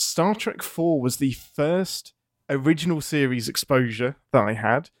 because Star Trek 4 was the first original series exposure that I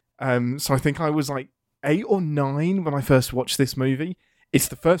had. So I think I was like 8 or 9 when I first watched this movie. It's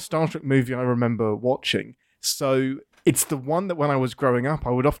the first Star Trek movie I remember watching. So it's the one that when I was growing up, I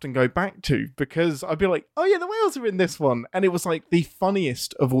would often go back to, because I'd be like, oh yeah, the whales are in this one. And it was like the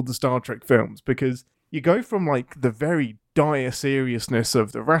funniest of all the Star Trek films, because you go from like the very dire seriousness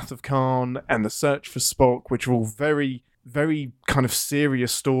of the Wrath of Khan and the Search for Spock, which are all very, very kind of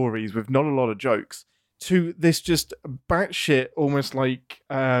serious stories with not a lot of jokes, to this just batshit, almost like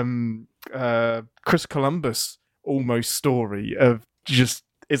Chris Columbus almost story of just,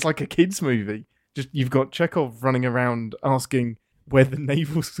 it's like a kid's movie. Just, you've got Chekhov running around asking where the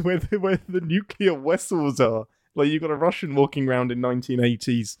where the nuclear vessels are. Like, you've got a Russian walking around in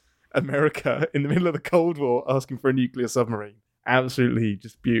 1980s America in the middle of the Cold War asking for a nuclear submarine. Absolutely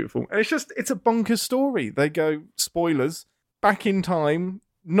just beautiful. And it's a bonkers story. They go, spoilers, back in time,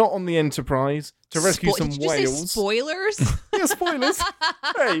 not on the Enterprise, to rescue some Did you whales. say spoilers? Yeah, spoilers.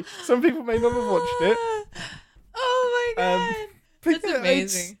 Hey, some people may not have watched it. Oh my god. That's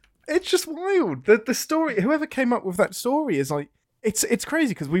amazing. It's just wild. The story, whoever came up with that story is like, it's crazy,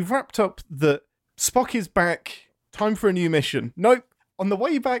 because we've wrapped up that Spock is back, time for a new mission. Nope. On the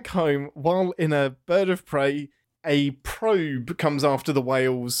way back home, while in a bird of prey, a probe comes after the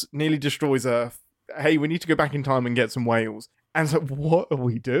whales, nearly destroys Earth. Hey, we need to go back in time and get some whales. And it's like, what are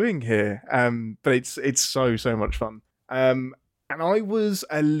we doing here? But it's so much fun. And I was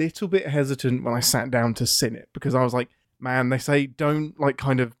a little bit hesitant when I sat down to sin it, because I was like, man, they say don't like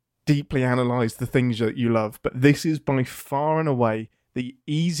kind of deeply analyze the things that you love, but this is by far and away the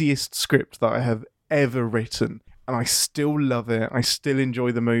easiest script that I have ever written, and I still love it. I still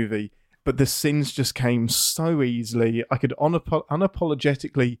enjoy the movie, but the sins just came so easily. I could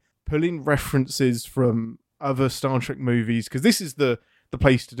unapologetically pull in references from other Star Trek movies, because this is the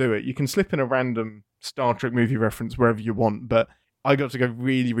place to do it. You can slip in a random Star Trek movie reference wherever you want, but I got to go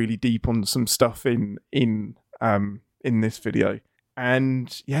really, really deep on some stuff in this video.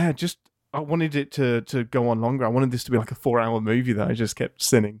 And yeah, just I wanted it to go on longer. I wanted this to be like a 4-hour movie that I just kept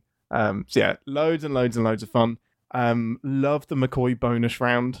sinning. So yeah, loads and loads and loads of fun. Love the McCoy bonus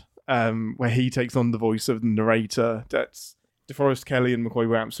round, where he takes on the voice of the narrator. That's DeForest Kelley and McCoy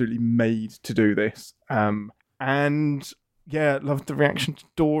were absolutely made to do this. And yeah, loved the reaction to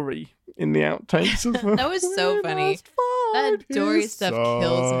Dory in the outtakes as well. That was so funny. That Dory stuff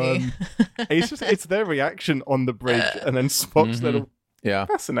kills me. It's their reaction on the bridge, and then Spock's little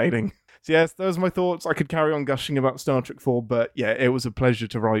fascinating. So yes, those are my thoughts. I could carry on gushing about Star Trek 4, but yeah, it was a pleasure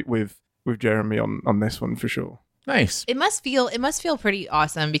to write with Jeremy on this one for sure. Nice. It must feel pretty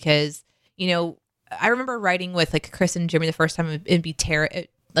awesome, because I remember writing with like Chris and Jeremy the first time and be terrified,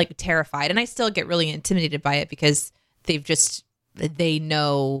 and I still get really intimidated by it because they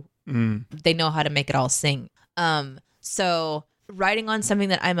know how to make it all sing. So writing on something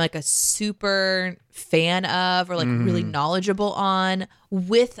that I'm like a super fan of, or like really knowledgeable on,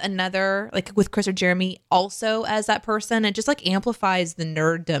 with another, like with Chris or Jeremy also as that person, it just like amplifies the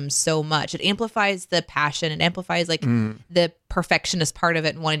nerddom so much. It amplifies the passion. It amplifies like the perfectionist part of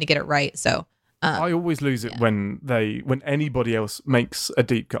it and wanting to get it right. So I always lose it when anybody else makes a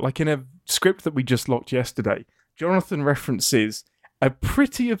deep cut. Like in a script that we just locked yesterday, Jonathan references a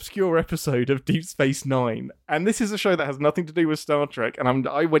pretty obscure episode of Deep Space Nine, and this is a show that has nothing to do with Star Trek, and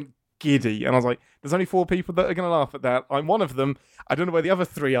I went giddy, and I was like, there's only 4 people that are going to laugh at that. I'm one of them. I don't know where the other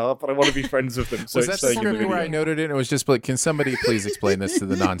 3 are, but I want to be friends with them. So was that the script where I noted it? And it was just like, can somebody please explain this to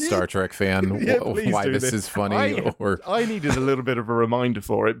the non-Star Trek fan, why this is funny? I needed a little bit of a reminder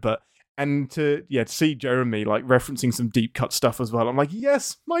for it, and to see Jeremy like referencing some deep cut stuff as well. I'm like,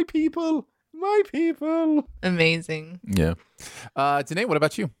 yes, my people. Amazing. Yeah. Danae, what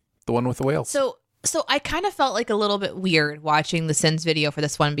about you? The one with the whales. So I kind of felt like a little bit weird watching the Sins video for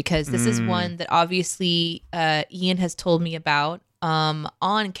this one, because this is one that obviously Ian has told me about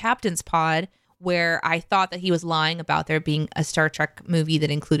on Captain's Pod, where I thought that he was lying about there being a Star Trek movie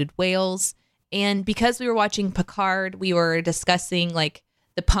that included whales. And because we were watching Picard, we were discussing like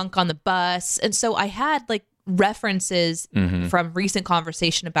the punk on the bus. And so I had like references from recent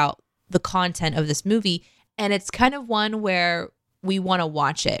conversation about the content of this movie, and it's kind of one where we want to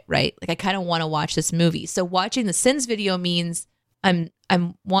watch it, right? Like I kind of want to watch this movie. So watching the Sins video means I'm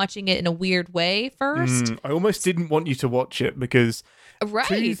watching it in a weird way first. I almost didn't want you to watch it, because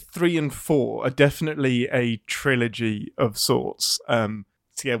 2, 3, and 4 are definitely a trilogy of sorts. So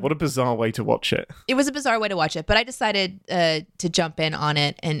yeah, what a bizarre way to watch it. It was a bizarre way to watch it, but I decided to jump in on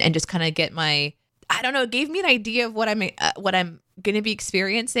it and just kind of get my, I don't know, it gave me an idea of what I'm going to be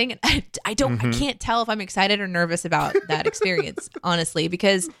experiencing. And I can't tell if I'm excited or nervous about that experience, honestly,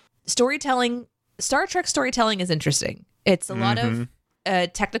 because Star Trek storytelling is interesting. It's a lot of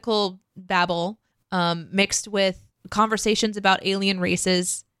technical babble mixed with conversations about alien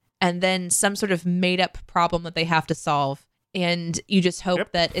races, and then some sort of made up problem that they have to solve. And you just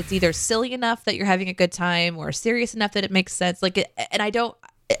hope that it's either silly enough that you're having a good time, or serious enough that it makes sense.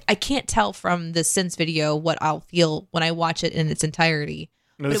 I can't tell from the Sins video what I'll feel when I watch it in its entirety.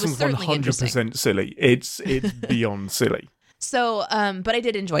 No, this one's 100% silly. It's beyond silly. So, but I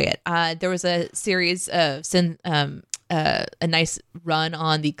did enjoy it. There was a series of a nice run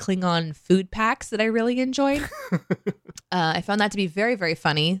on the Klingon food packs that I really enjoyed. I found that to be very, very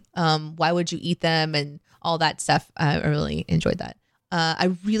funny. Why would you eat them and all that stuff? I really enjoyed that.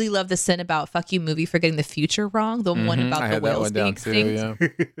 I really love the sin about fuck you movie for getting the future wrong. The one about the whales being extinct. Too,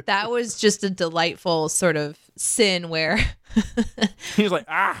 yeah. That was just a delightful sort of sin where he was like,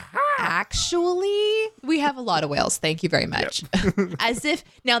 actually, we have a lot of whales. Thank you very much. Yep. As if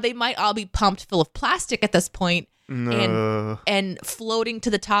now they might all be pumped full of plastic at this point and floating to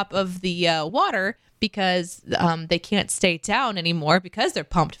the top of the water, because they can't stay down anymore because they're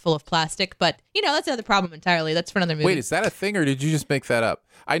pumped full of plastic. But, that's another problem entirely. That's for another movie. Wait, is that a thing, or did you just make that up?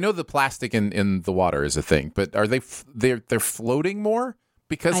 I know the plastic in the water is a thing, but are they're floating more?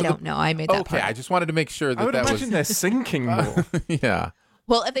 Because I don't know. I made that part. I just wanted to make sure that I would imagine they're sinking more. Yeah.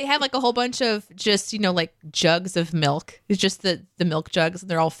 Well, if they have like a whole bunch of just, like jugs of milk, it's just the milk jugs, and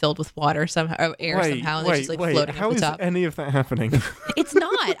they're all filled with water somehow, or air somehow, and they're just like floating How up the is top. any of that happening? It's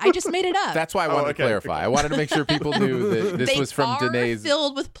not. I just made it up. That's why I wanted to clarify. I wanted to make sure people knew that this they was from are Danae's.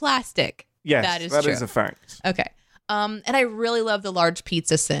 filled with plastic. Yes, that is that true. is a fact. Okay. And I really love the large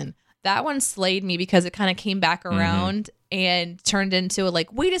pizza sin. That one slayed me because it kind of came back around and turned into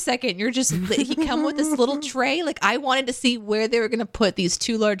wait a second, he come with this little tray. Like, I wanted to see where they were going to put these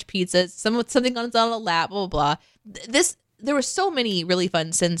 2 large pizzas, some with something on a lap, blah, blah, blah. There were so many really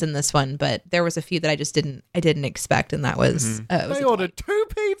fun sins in this one, but there was a few that I just didn't expect. And that was, They ordered 2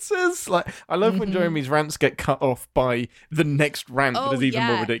 pizzas. Like, I love when Jeremy's rants get cut off by the next rant that is even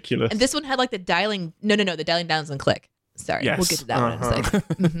more ridiculous. And this one had the dialing. No, the dialing down's on click. Sorry, we'll get to that one in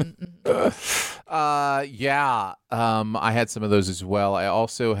a second. I had some of those as well. I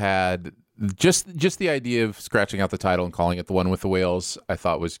also had just the idea of scratching out the title and calling it The One with the Whales. I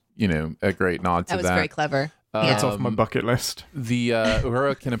thought was a great nod to that. That was very clever. That's off my bucket list. The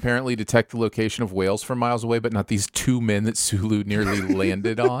Uhura can apparently detect the location of whales from miles away, but not these 2 men that Sulu nearly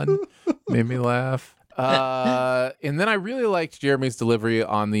landed on. Made me laugh. And then I really liked Jeremy's delivery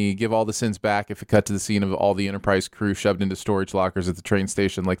on the give all the sins back if it cut to the scene of all the Enterprise crew shoved into storage lockers at the train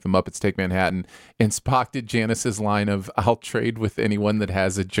station like the Muppets Take Manhattan. And Spock did Janice's line of, I'll trade with anyone that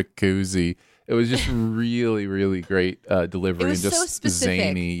has a jacuzzi. It was just really, really great delivery. It was and just so specific.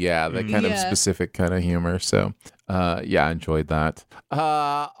 Zany. Yeah, that kind of specific kind of humor. So, I enjoyed that.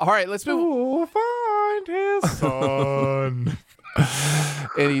 All right, let's move. Find his son.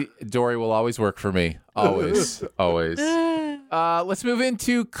 Dory will always work for me. Always. Let's move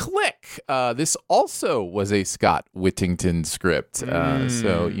into Click. This also was a Scott Whittington script.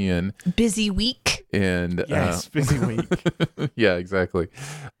 So, Ian. Busy week. And yes, busy week. Yeah, exactly.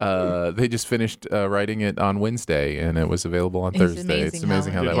 They just finished writing it on Wednesday, and it was available on Thursday. It's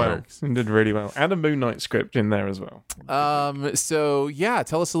amazing how that works. And did really well. And a Moon Knight script in there as well. So, yeah,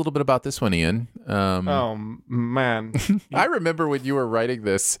 tell us a little bit about this one, Ian. Oh, man. I remember when you were writing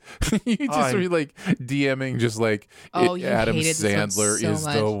this, you just were DMing just Adam Sandler so is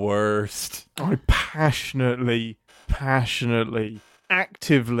much. the worst. I passionately,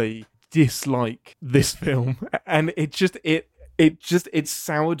 actively dislike this film, and it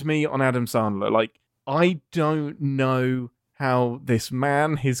soured me on Adam Sandler. Like, I don't know how this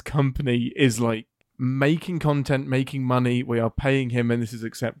man, his company is making content, making money. We are paying him, and this is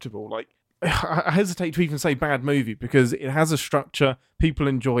acceptable. Like, I hesitate to even say bad movie because it has a structure. People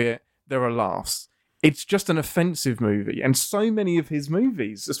enjoy it. There are laughs. It's just an offensive movie. And so many of his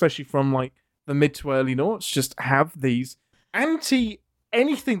movies, especially from the mid to early noughts, just have these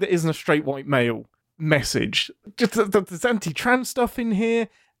anything that isn't a straight white male message. Just there's anti-trans stuff in here.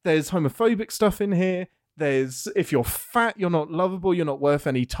 There's homophobic stuff in here. There's, if you're fat, you're not lovable, you're not worth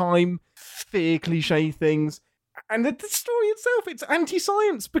any time. Fear cliche things. And the story itself, it's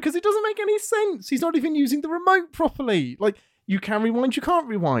anti-science because it doesn't make any sense. He's not even using the remote properly. You can rewind, you can't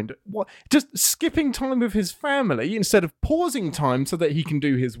rewind. What? Just skipping time with his family instead of pausing time so that he can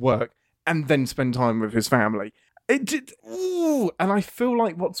do his work and then spend time with his family. And I feel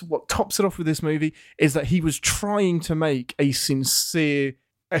like what tops it off with this movie is that he was trying to make a sincere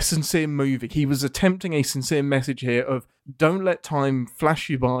movie. He was attempting a sincere message here of don't let time flash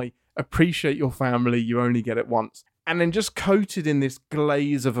you by, appreciate your family, you only get it once. And then just coated in this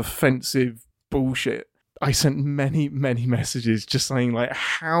glaze of offensive bullshit. I sent many, many messages just saying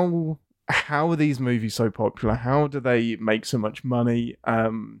how are these movies so popular? How do they make so much money?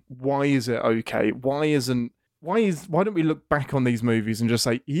 Why is it okay? Why don't we look back on these movies and just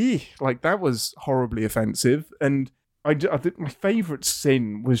say, that was horribly offensive? And I think my favorite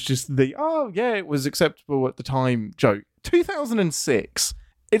sin was just it was acceptable at the time joke. 2006.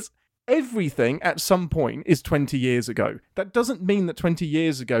 It's everything at some point is 20 years ago. That doesn't mean that 20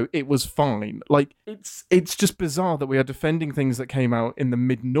 years ago it was fine. It's just bizarre that we are defending things that came out in the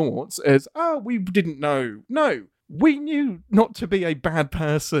mid-noughts as, we didn't know. No, we knew not to be a bad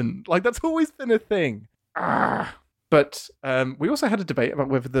person. That's always been a thing. But we also had a debate about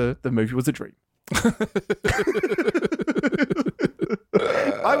whether the movie was a dream.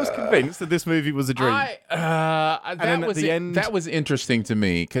 I was convinced that this movie was a dream. That was interesting to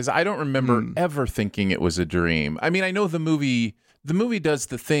me because I don't remember ever thinking it was a dream. I mean, I know the movie does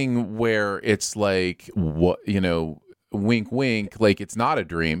the thing where it's wink, wink, it's not a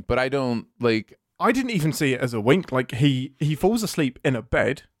dream, but I don't I didn't even see it as a wink. He falls asleep in a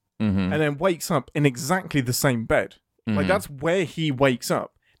bed and then wakes up in exactly the same bed. That's where he wakes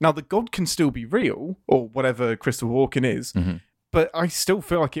up. Now, the god can still be real, or whatever Crystal Walken is, but I still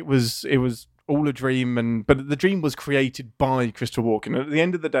feel like it was all a dream, but the dream was created by Christopher Walken. And at the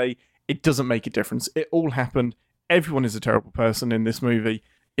end of the day, it doesn't make a difference. It all happened. Everyone is a terrible person in this movie.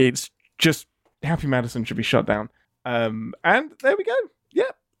 It's just Happy Madison should be shut down. And there we go.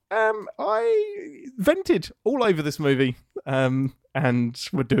 Yeah. I vented all over this movie. And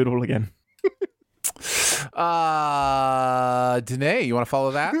would do it all again. Danae, you want to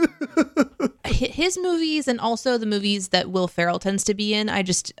follow that? His movies and also the movies that Will Ferrell tends to be in,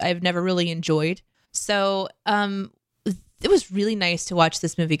 I've never really enjoyed. So it was really nice to watch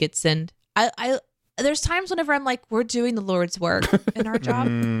this movie get sinned. There's times whenever I'm like, we're doing the Lord's work in our job.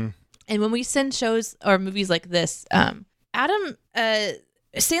 And when we send shows or movies like this, Adam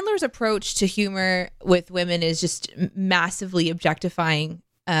Sandler's approach to humor with women is just massively objectifying.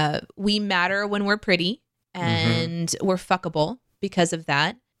 We matter when we're pretty and we're fuckable because of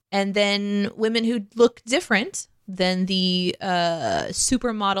that. And then women who look different than the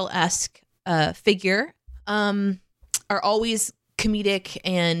supermodel-esque figure are always comedic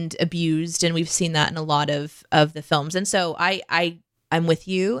and abused, and we've seen that in a lot of the films. And so I'm with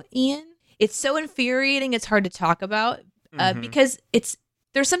you, Ian. It's so infuriating. It's hard to talk about because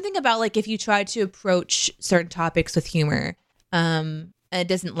there's something about like if you try to approach certain topics with humor, it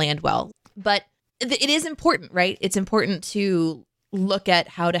doesn't land well. But it is important, right? It's important to look at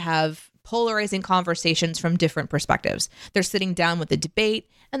how to have polarizing conversations from different perspectives. They're sitting down with a debate,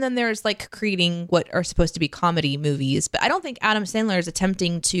 and then there's like creating what are supposed to be comedy movies. But I don't think Adam Sandler is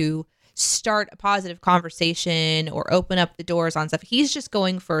attempting to start a positive conversation or open up the doors on stuff. He's just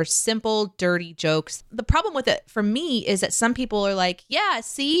going for simple, dirty jokes. The problem with it for me is that some people are like, yeah,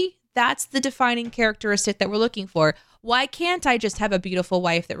 see, that's the defining characteristic that we're looking for. Why can't I just have a beautiful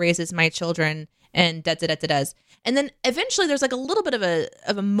wife that raises my children and does? And then eventually there's like a little bit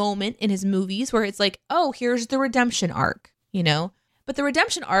of a moment in his movies where it's like, oh, here's the redemption arc, you know? But the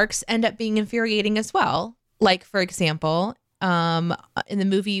redemption arcs end up being infuriating as well. Like, for example, in the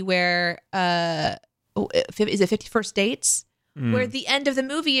movie where, is it 50 First Dates? Where the end of the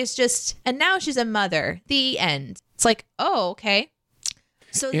movie is just, and now she's a mother. The end. It's like, oh, okay.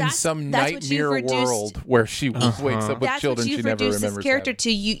 So in some nightmare world where she wakes up with children she never remembers. That's what you've reduced this character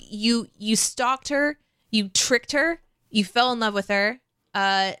to. You stalked her, you tricked her, you fell in love with her.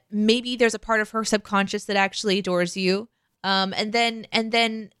 Maybe there's a part of her subconscious that actually adores you. And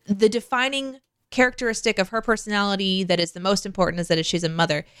then the defining characteristic of her personality that is the most important is that she's a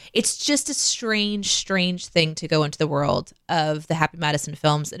mother. It's just a strange thing to go into the world of the Happy Madison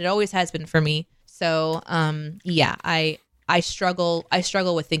films, and it always has been for me. So yeah, I struggle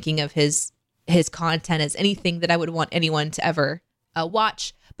with thinking of his content as anything that I would want anyone to ever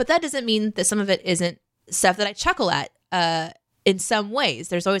watch. But that doesn't mean that some of it isn't stuff that I chuckle at in some ways.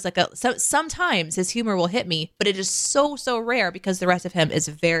 There's always like sometimes his humor will hit me, but it is so rare because the rest of him is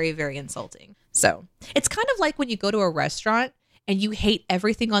very, very insulting. So it's kind of like when you go to a restaurant and you hate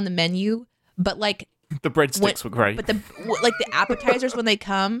everything on the menu, but like the breadsticks were great. But the appetizers when they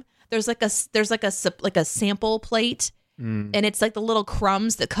come, there's like a sample plate. And it's like the little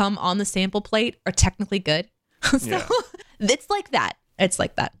crumbs that come on the sample plate are technically good. So it's like that. It's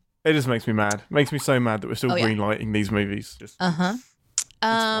like that. It just makes me mad. It makes me so mad that we're still greenlighting these movies. I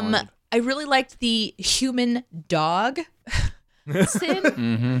really liked the human dog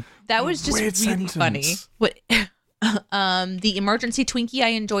sin. That was just Weird really sentence. funny. The emergency Twinkie I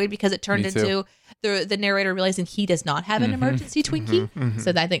enjoyed because it turned into the narrator realizing he does not have an emergency Twinkie.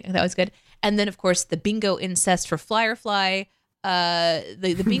 So I think that was good. And then, of course, the bingo incest for Firefly.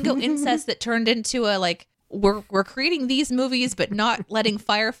 The bingo incest that turned into a, like, we're creating these movies but not letting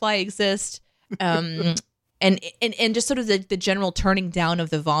Firefly exist. And just sort of the general turning down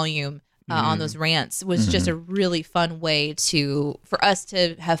of the volume on those rants was just a really fun way for us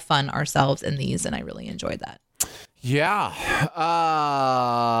to have fun ourselves in these. And I really enjoyed that. Yeah,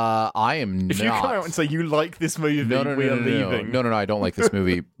 I am not. If you come out and say you like this movie, we are leaving. No, I don't like this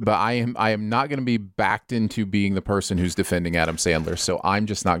movie. But I am not going to be backed into being the person who's defending Adam Sandler. So I'm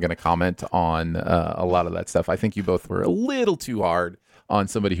just not going to comment on a lot of that stuff. I think you both were a little too hard on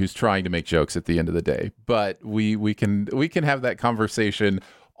somebody who's trying to make jokes at the end of the day. But we can have that conversation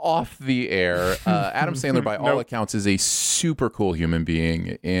off the air. Adam Sandler, by all accounts, is a super cool human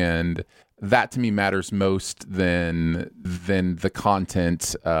being, and that to me matters most than the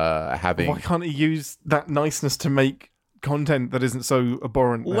content having. Why can't he use that niceness to make content that isn't so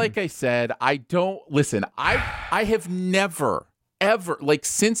abhorrent? Then? Like I said, I don't listen. I have never ever, like,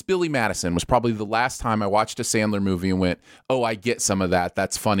 since Billy Madison was probably the last time I watched a Sandler movie and went, oh, I get some of that.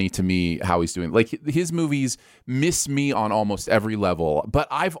 That's funny to me how he's doing. Like, his movies miss me on almost every level, but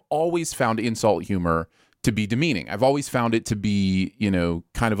I've always found insult humor to be demeaning. I've always found it to be,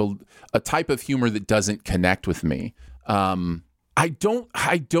 kind of a type of humor that doesn't connect with me. I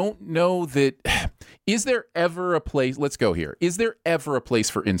don't know that. Is there ever a place? Let's go here. Is there ever a place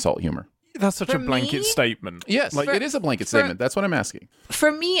for insult humor? That's such a blanket statement. Yes, it is a blanket statement. That's what I'm asking.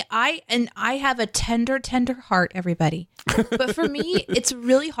 For me, I have a tender heart, everybody. But for me, it's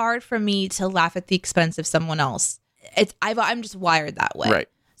really hard for me to laugh at the expense of someone else. I'm just wired that way. Right.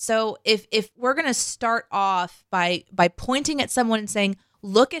 So if we're gonna start off by pointing at someone and saying,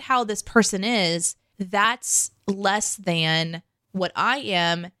 "Look at how this person is," that's less than what I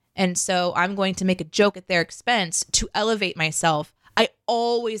am, and so I'm going to make a joke at their expense to elevate myself. I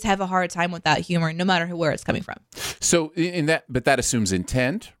always have a hard time with that humor, no matter where it's coming from. So but that assumes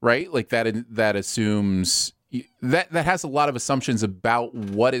intent, right? Like that assumes that has a lot of assumptions about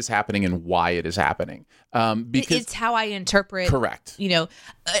what is happening and why it is happening. Because it's how I interpret. Correct.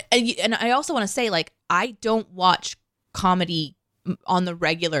 And I also want to say, like, I don't watch comedy on the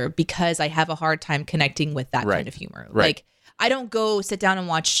regular because I have a hard time connecting with that kind of humor. Right. Like, I don't go sit down and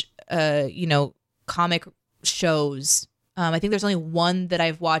watch, comic shows. I think there's only one that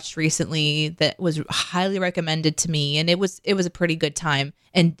I've watched recently that was highly recommended to me, and it was a pretty good time,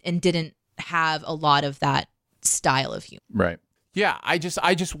 and didn't have a lot of that style of humor. Right. Yeah. I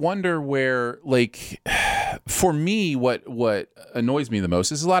just wonder where, like, for me, what annoys me the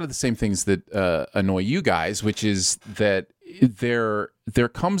most is a lot of the same things that annoy you guys, which is that there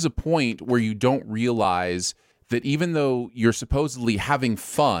comes a point where you don't realize that even though you're supposedly having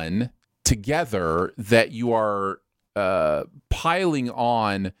fun together, that you are piling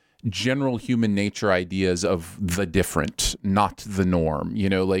on general human nature ideas of the different, not the norm.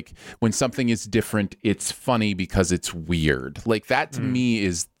 Like when something is different, it's funny because it's weird. Like that to me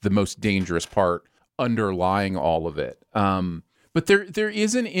is the most dangerous part underlying all of it. But there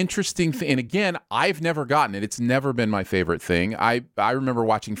is an interesting thing. And again, I've never gotten it. It's never been my favorite thing. I remember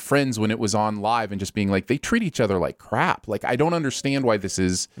watching Friends when it was on live and just being like, they treat each other like crap. Like, I don't understand why this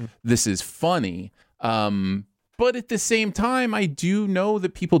is funny. But at the same time, I do know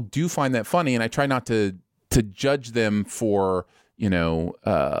that people do find that funny, and I try not to judge them for,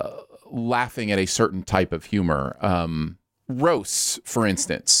 laughing at a certain type of humor. Roasts, for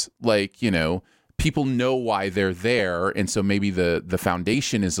instance, like, people know why they're there, and so maybe the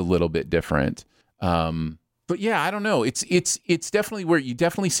foundation is a little bit different. But yeah, I don't know. It's definitely where you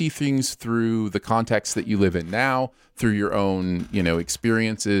definitely see things through the context that you live in now, through your own,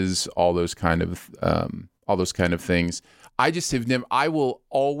 experiences, all those kind of things. I just have never. I will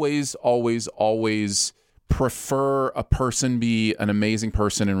always prefer a person be an amazing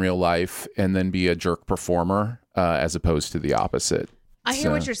person in real life and then be a jerk performer, as opposed to the opposite. I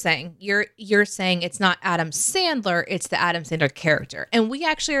hear what you're saying. You're saying it's not Adam Sandler, it's the Adam Sandler character. And we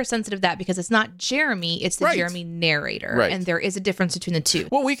actually are sensitive to that because it's not Jeremy, it's the Jeremy narrator. Right. And there is a difference between the two.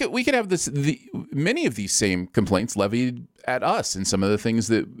 Well, we could have many of these same complaints levied at us and some of the things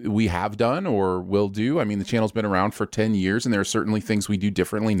that we have done or will do. I mean, the channel's been around for 10 years, and there are certainly things we do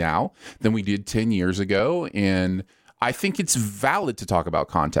differently now than we did 10 years ago. And I think it's valid to talk about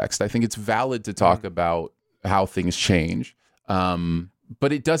context. I think it's valid to talk about how things change.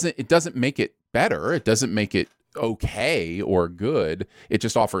 But it doesn't make it better. It doesn't make it okay or good. It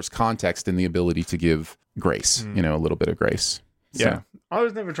just offers context and the ability to give grace, a little bit of grace. Yeah. So. I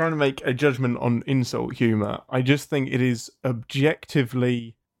was never trying to make a judgment on insult humor. I just think it is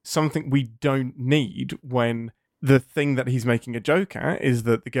objectively something we don't need when the thing that he's making a joke at is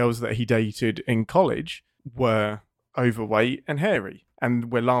that the girls that he dated in college were overweight and hairy.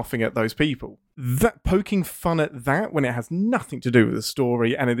 And we're laughing at those people. That poking fun at that when it has nothing to do with the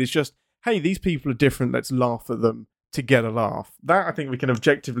story and it is just, hey, these people are different, let's laugh at them to get a laugh. That, I think we can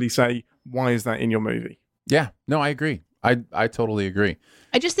objectively say, why is that in your movie? Yeah, no, I agree. I totally agree.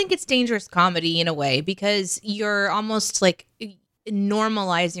 I just think it's dangerous comedy in a way because you're almost like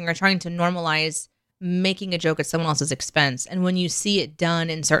normalizing or trying to normalize making a joke at someone else's expense. And when you see it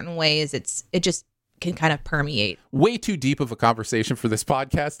done in certain ways, it just can kind of permeate. Way too deep of a conversation for this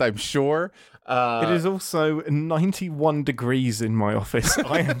podcast, I'm sure. It is also 91 degrees in my office.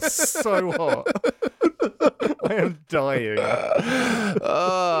 I am so hot. I am dying.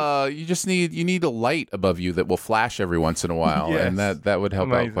 You need a light above you that will flash every once in a while, yes. And that would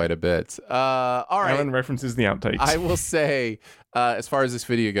help out quite a bit. All right. Alan references the outtakes. I will say, as far as this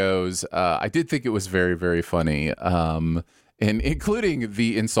video goes, I did think it was very, very funny. and including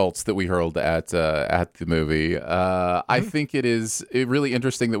the insults that we hurled at the movie. I think it is really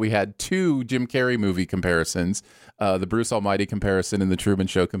interesting that we had two Jim Carrey movie comparisons, the Bruce Almighty comparison and the Truman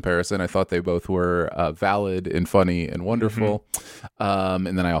Show comparison. I thought they both were valid and funny and wonderful.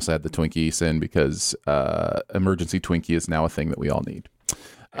 And then I also had the Twinkie sin because emergency Twinkie is now a thing that we all need.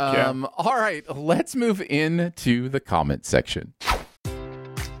 All right, let's move into the comment section.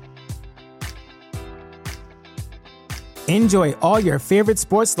 Enjoy all your favorite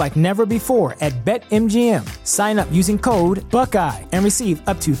sports like never before at BetMGM. Sign up using code Buckeye and receive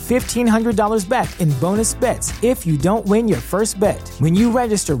up to $1,500 back in bonus bets if you don't win your first bet. When you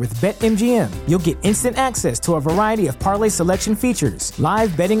register with BetMGM, you'll get instant access to a variety of parlay selection features,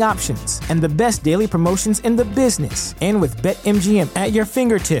 live betting options, and the best daily promotions in the business. And with BetMGM at your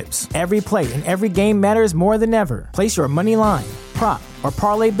fingertips, every play and every game matters more than ever. Place your money line, prop, or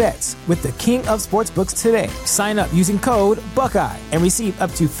parlay bets with the king of sportsbooks today. Sign up using code Buckeye and receive up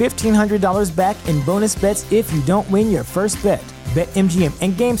to $1,500 back in bonus bets if you don't win your first bet. BetMGM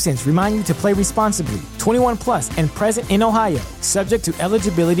and GameSense remind you to play responsibly. 21 plus and present in Ohio, subject to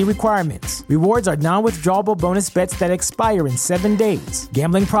eligibility requirements. Rewards are non-withdrawable bonus bets that expire in 7 days.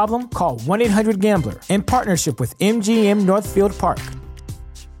 Gambling problem? Call 1-800-GAMBLER in partnership with MGM Northfield Park.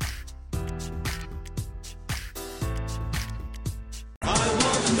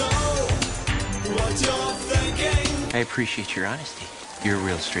 I appreciate your honesty. You're a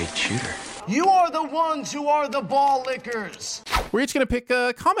real straight shooter. You are the ones who are the ball lickers. We're each going to pick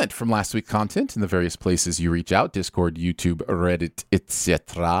a comment from last week's content in the various places you reach out: Discord, YouTube, Reddit,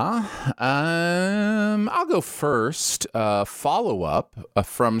 etc. I'll go first. Follow-up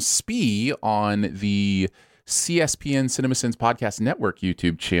from Spee on the CSPN CinemaSins Podcast Network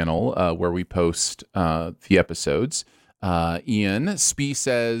YouTube channel, where we post the episodes. Ian Spee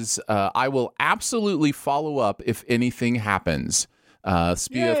says, I will absolutely follow up if anything happens.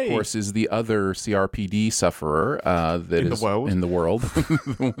 Spee, of course, is the other CRPD sufferer that is in the world.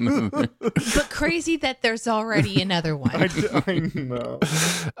 But crazy that there's already another one. I know.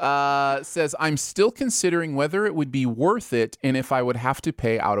 Says, I'm still considering whether it would be worth it and if I would have to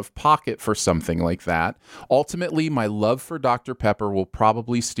pay out of pocket for something like that. Ultimately, my love for Dr. Pepper will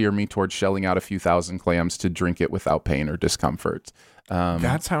probably steer me towards shelling out a few thousand clams to drink it without pain or discomfort.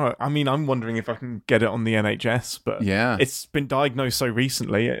 That's how I'm wondering if I can get it on the NHS, but yeah, it's been diagnosed so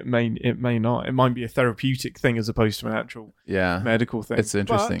recently it may not. It might be a therapeutic thing as opposed to an actual medical thing. It's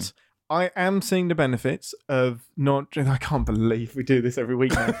interesting. But I am seeing the benefits of not. I can't believe we do this every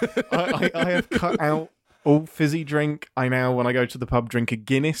week now. I have cut out all fizzy drink. I now, when I go to the pub, drink a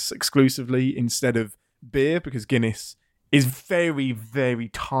Guinness exclusively instead of beer, because Guinness is very, very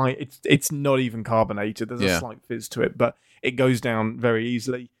tight. It's not even carbonated. There's a slight fizz to it, but it goes down very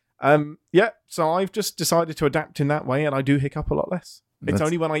easily. So I've just decided to adapt in that way, and I do hiccup a lot less. It's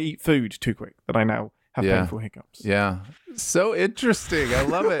only when I eat food too quick that I now have painful hiccups. Yeah. So interesting. I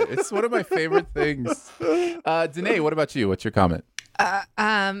love it. It's one of my favorite things. Danae, what about you? What's your comment?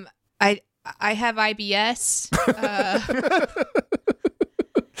 I have IBS.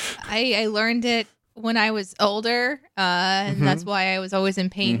 I learned it when I was older, and that's why I was always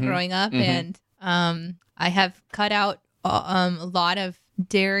in pain growing up. And I have cut out a lot of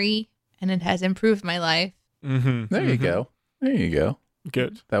dairy, and it has improved my life. There you go. There you go.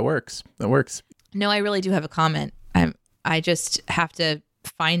 Good. That works. No, I really do have a comment. I just have to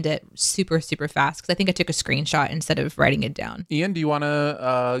find it super, super fast because I think I took a screenshot instead of writing it down. Ian, do you want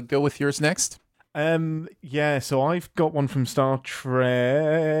to go with yours next? So I've got one from Star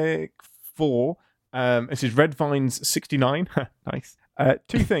Trek 4. This is Red Vines 69. Nice.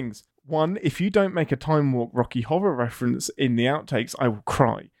 Two things. One, if you don't make a Time Warp Rocky Horror reference in the outtakes, I will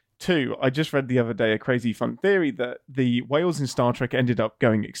cry. Two, I just read the other day a crazy fun theory that the whales in Star Trek ended up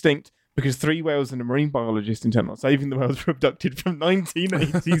going extinct because 3 whales and a marine biologist intent on saving the whales were abducted from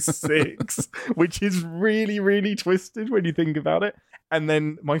 1986, which is really, really twisted when you think about it. And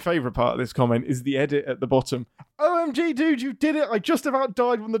then my favourite part of this comment is the edit at the bottom. OMG, dude, you did it. I just about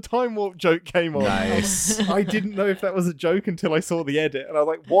died when the Time Warp joke came on. Nice. I didn't know if that was a joke until I saw the edit. And I was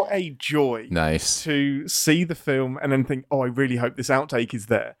like, what a joy. Nice. To see the film and then think, I really hope this outtake is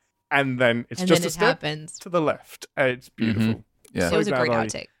there. And then it's just a step to the left. It's beautiful. Yeah. So it was a great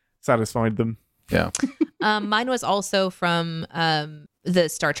outtake. Satisfied them. Yeah. Mine was also from the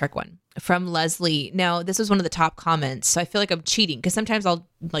Star Trek one, from Leslie. Now, this was one of the top comments, so I feel like I'm cheating because sometimes I'll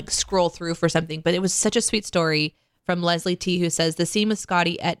scroll through for something, but it was such a sweet story from Leslie T, who says, the scene with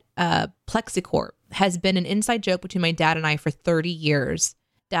Scotty at Plexicorp has been an inside joke between my dad and I for 30 years.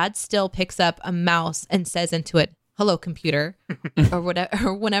 Dad still picks up a mouse and says into it, hello computer, or whatever.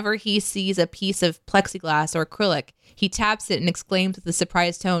 Or whenever he sees a piece of plexiglass or acrylic, he taps it and exclaims with a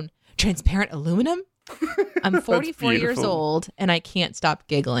surprised tone, "Transparent aluminum?" I'm 44 years old and I can't stop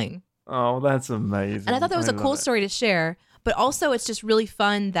giggling. Oh, that's amazing. And I thought that was a cool story to share. But also, it's just really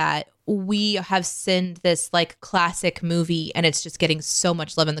fun that we have seen this like classic movie and it's just getting so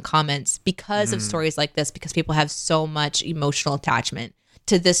much love in the comments because of stories like this, because people have so much emotional attachment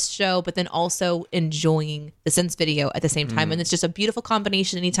to this show, but then also enjoying the Sins video at the same time. And it's just a beautiful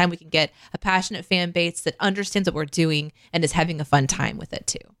combination anytime we can get a passionate fan base that understands what we're doing and is having a fun time with it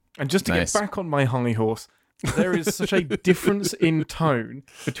too. And just to get back on my high horse, there is such a difference in tone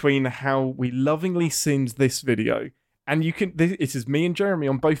between how we lovingly sins this video, and it is me and Jeremy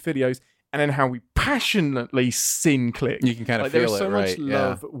on both videos, and then how we passionately sin Click. You can kind of feel it, There's so much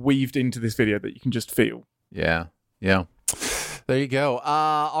love weaved into this video that you can just feel. Yeah. There you go.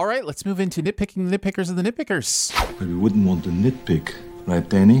 All right, let's move into nitpicking the nitpickers of the nitpickers. But we wouldn't want to nitpick, right,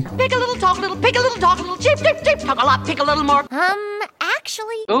 Danny? Pick a little, talk a little, pick a little, talk a little, cheep, cheep, cheep, talk a lot, pick a little more.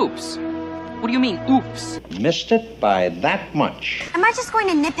 Actually. Oops. What do you mean, oops? Missed it by that much. Am I just going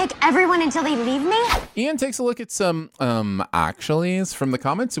to nitpick everyone until they leave me? Ian takes a look at some actuallys from the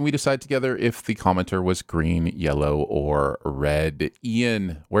comments, and we decide together if the commenter was green, yellow, or red.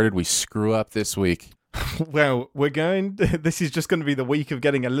 Ian, where did we screw up this week? Well, this is just going to be the week of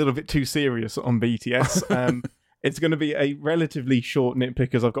getting a little bit too serious on BTS. It's going to be a relatively short nitpick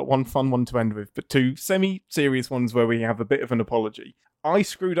because I've got one fun one to end with, but two semi-serious ones where we have a bit of an apology. I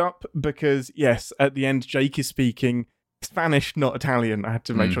screwed up because, yes, at the end, Jake is speaking Spanish, not Italian. I had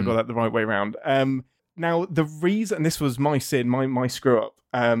to make sure I got that the right way around. Now, the reason, this was my sin, my screw-up,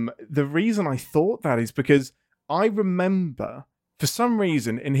 the reason I thought that is because I remember, for some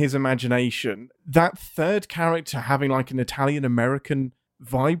reason, in his imagination, that third character having like an Italian-American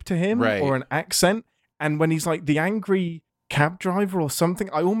vibe to him, or an accent. And when he's like the angry cab driver or something,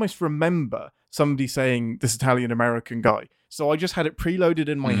 I almost remember somebody saying this Italian-American guy. So I just had it preloaded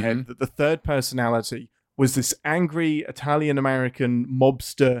in my head that the third personality was this angry Italian-American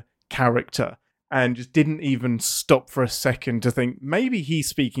mobster character, and just didn't even stop for a second to think maybe he's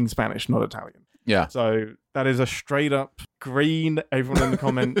speaking Spanish, not Italian. Yeah. So that is a straight up green. Everyone in the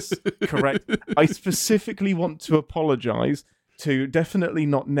comments, correct. I specifically want to apologize to definitely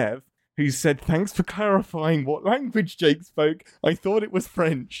not Nev, who said, "Thanks for clarifying what language Jake spoke. I thought it was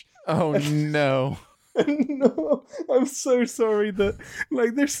French." Oh no. No, I'm so sorry that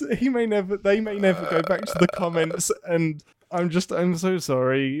they may never go back to the comments, and I'm so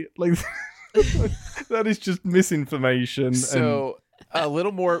sorry. Like that is just misinformation. So a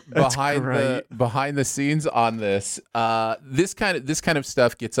little more behind the scenes on this. This kind of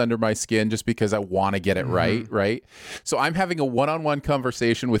stuff gets under my skin just because I want to get it right. So I'm having a one-on-one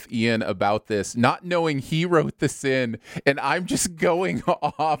conversation with Ian about this, not knowing he wrote this in, and I'm just going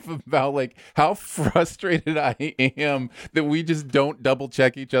off about like how frustrated I am that we just don't double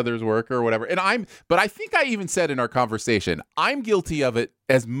check each other's work or whatever. But I think I even said in our conversation, I'm guilty of it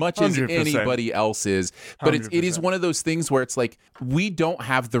as much as 100%. anybody else is, but it is one of those things where it's like we don't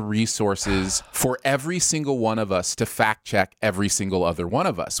have the resources for every single one of us to fact check every single other one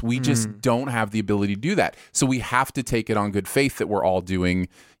of us. We just don't have the ability to do that. So we have to take it on good faith that we're all doing,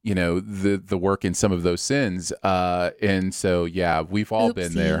 the work in some of those sins. And so, yeah, we've all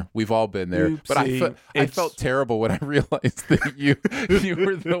been there. We've all been there. Oopsie. But I felt terrible when I realized that you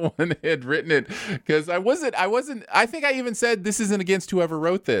were the one that had written it, because I think I even said this isn't against whoever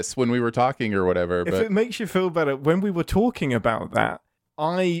wrote this when we were talking or whatever. If it makes you feel better, when we were talking about that,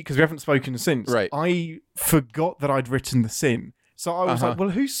 because we haven't spoken since, I forgot that I'd written the sin. So I was like,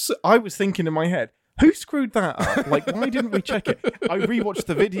 well, I was thinking in my head, who screwed that up? Like, why didn't we check it? I rewatched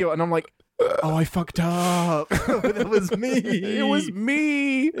the video and I'm like, oh, I fucked up. It was me. It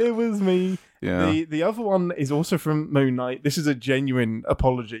was me. Yeah. The other one is also from Moon Knight. This is a genuine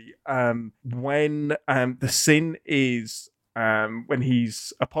apology. When the sin is when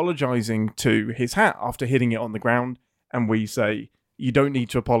he's apologizing to his hat after hitting it on the ground, and we say, you don't need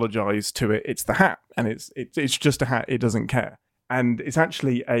to apologize to it. It's the hat, and it's just a hat. It doesn't care. And it's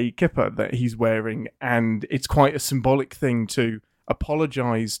actually a kippah that he's wearing, and it's quite a symbolic thing to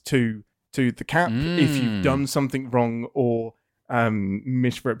apologize to the cap if you've done something wrong or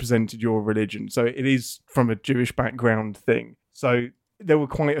misrepresented your religion. So it is from a Jewish background thing. So there were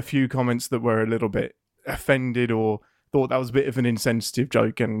quite a few comments that were a little bit offended or thought that was a bit of an insensitive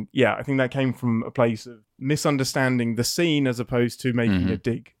joke. And yeah, I think that came from a place of misunderstanding the scene as opposed to making a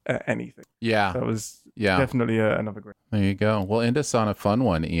dig at anything. Yeah. That was definitely another great. There you go. Well, end us on a fun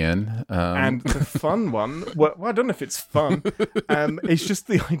one, Ian. And the fun one, well, I don't know if it's fun. It's just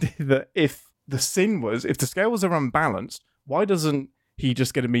the idea that if the sin was, if the scales are unbalanced, why doesn't he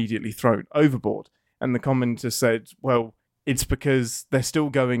just get immediately thrown overboard? And the commenter said, well, it's because they're still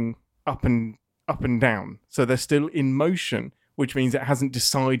going up and down. So they're still in motion, which means it hasn't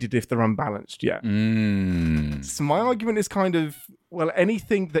decided if they're unbalanced yet. So my argument is kind of, well,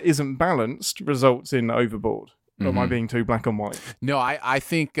 anything that isn't balanced results in overboard. Or am I being too black and white? No, I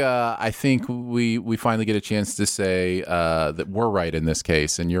think we finally get a chance to say that we're right in this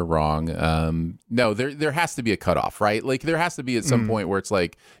case and you're wrong. No, there has to be a cutoff, right? Like there has to be at some point where it's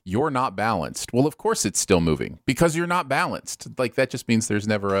like you're not balanced. Well, of course it's still moving because you're not balanced. Like that just means there's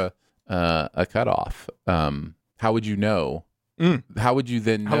never a cutoff. How would you know? How would you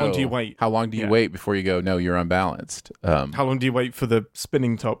then know? How long do you wait? How long do you wait before you go, no, you're unbalanced? How long do you wait for the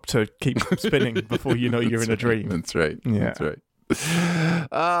spinning top to keep spinning before you know you're in a dream? That's right. Yeah. That's right.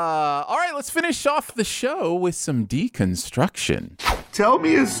 All right, let's finish off the show with some deconstruction. Tell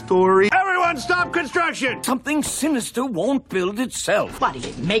me a story. Everyone stop construction! Something sinister won't build itself. What, do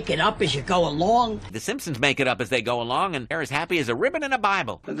you make it up as you go along? The Simpsons make it up as they go along, and they're as happy as a ribbon in a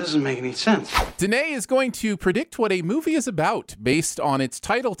Bible. That doesn't make any sense. Danae is going to predict what a movie is about based on its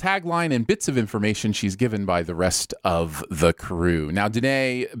title, tagline, and bits of information she's given by the rest of the crew. Now,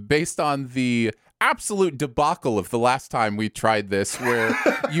 Danae, based on the absolute debacle of the last time we tried this, where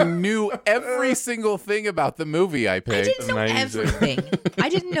you knew every single thing about the movie I picked. I didn't know everything. I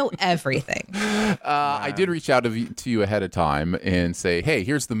didn't know everything. I did reach out to you ahead of time and say, hey,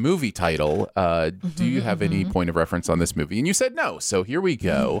 here's the movie title. Do you have any point of reference on this movie? And you said no. So here we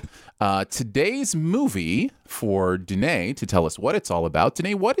go. Today's movie for Danae to tell us what it's all about.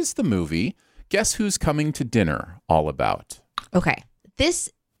 Danae, what is the movie Guess Who's Coming to Dinner all about? Okay.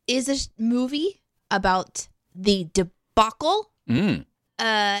 This is a movie about the debacle,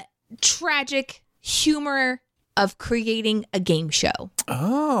 tragic humor of creating a game show.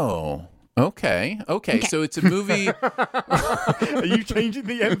 Oh, okay. So it's a movie. Are you changing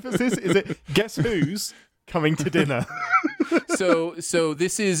the emphasis? Is it Guess Who's Coming to Dinner? So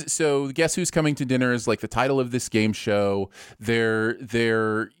Guess Who's Coming to Dinner is like the title of this game show. They're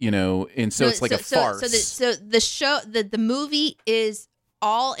and so it's like a farce. So the movie is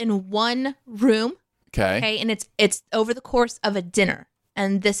all in one room. Okay. And it's over the course of a dinner.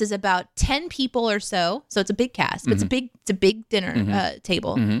 And this is about 10 people or so. So it's a big cast, but it's a big dinner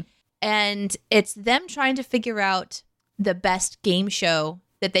table. And it's them trying to figure out the best game show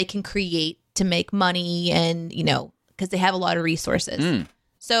that they can create to make money and, because they have a lot of resources.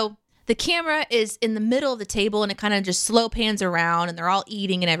 So the camera is in the middle of the table and it kind of just slow pans around and they're all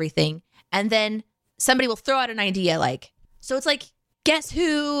eating and everything. And then somebody will throw out an idea so it's like, guess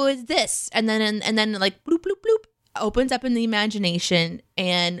who is this? And then like bloop, bloop, bloop, opens up in the imagination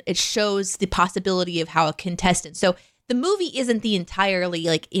and it shows the possibility of how a contestant. So the movie isn't the entirely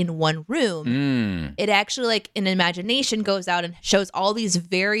like in one room. It actually like in imagination goes out and shows all these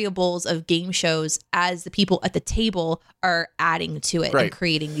variables of game shows as the people at the table are adding to it and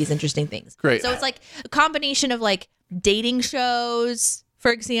creating these interesting things. Great. So it's like a combination of like dating shows.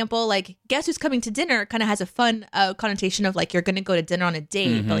 For example, like Guess Who's Coming to Dinner kind of has a fun connotation of like you're going to go to dinner on a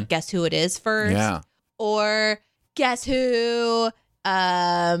date, but like guess who it is first. Yeah. Or guess who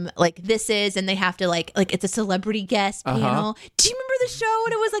like this is, and they have to like it's a celebrity guest panel. Do you remember the show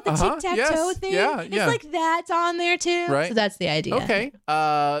when it was like the tic-tac-toe thing? Yeah, it's like that's on there too. Right. So that's the idea. Okay.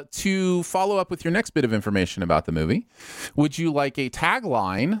 To follow up with your next bit of information about the movie, would you like a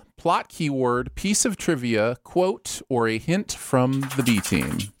tagline, plot keyword, piece of trivia, quote, or a hint from the B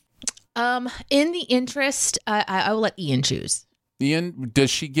team? In the interest, I will let Ian choose. Ian,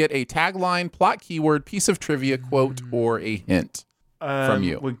 does she get a tagline, plot keyword, piece of trivia, quote, or a hint from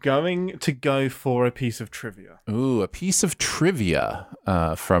you? We're going to go for a piece of trivia. Ooh, a piece of trivia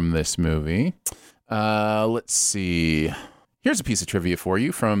from this movie. Let's see. Here's a piece of trivia for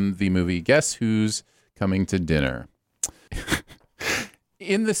you from the movie Guess Who's Coming to Dinner.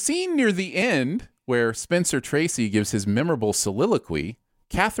 In the scene near the end, where Spencer Tracy gives his memorable soliloquy,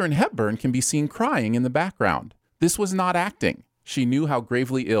 Katharine Hepburn can be seen crying in the background. This was not acting. She knew how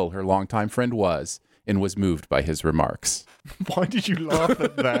gravely ill her longtime friend was and was moved by his remarks. Why did you laugh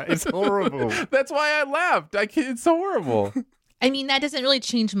at that? It's horrible. That's why I laughed. It's horrible. I mean, that doesn't really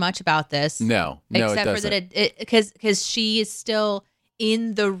change much about this. No, except for that because she is still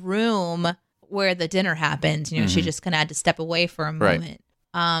in the room where the dinner happened. She just kind of had to step away for a moment.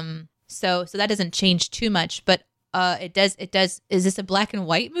 Right. So that doesn't change too much, but it does. Is this a black and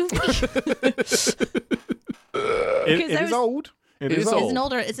white movie? It is old.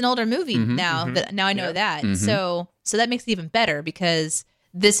 It's an older movie now. Now I know that. So that makes it even better because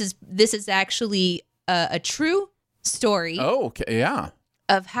this is actually a true story. Oh, okay, yeah.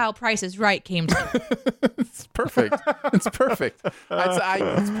 of how Price is Right came to me. It's perfect. It's perfect.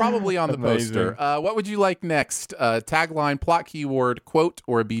 It's probably on the poster. What would you like next? Tagline, plot keyword, quote,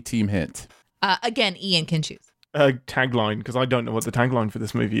 or a B-team hint? Again, Ian can choose. Tagline, because I don't know what the tagline for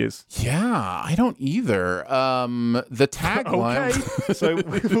this movie is. Yeah, I don't either. The tagline. Okay, so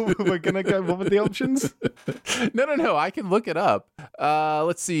we're gonna go. What were the options? No. I can look it up.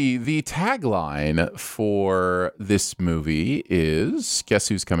 Let's see. The tagline for this movie is, guess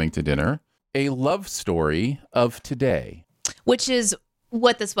who's coming to dinner? A love story of today. Which is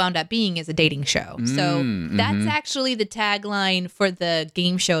what this wound up being, is a dating show. So that's actually the tagline for the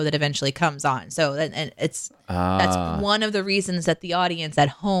game show that eventually comes on. So and that's one of the reasons that the audience at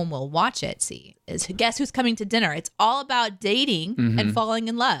home will watch it. See, is guess who's coming to dinner? It's all about dating and falling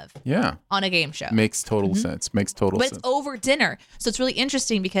in love. Yeah, on a game show. Makes total sense. Makes total sense. But it's over dinner, so it's really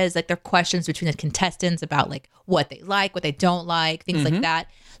interesting because like there are questions between the contestants about like what they like, what they don't like, things like that.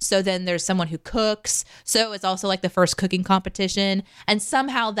 So then there's someone who cooks. So it's also like the first cooking competition. And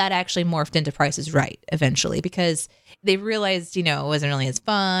somehow that actually morphed into Price is Right eventually because they realized, it wasn't really as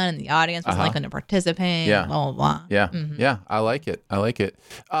fun and the audience wasn't like going to participate. Yeah. Blah, blah, blah. Yeah. Yeah. I like it.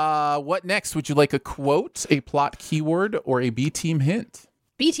 What next? Would you like a quote, a plot keyword, or a B-team hint?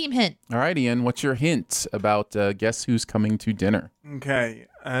 B-team hint. All right, Ian, what's your hint about guess who's coming to dinner? Okay.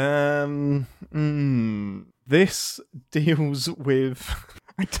 This deals with...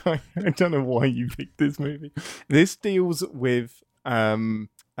 I don't know why you picked this movie. This deals with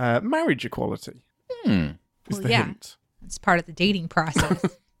marriage equality. Is the hint. It's part of the dating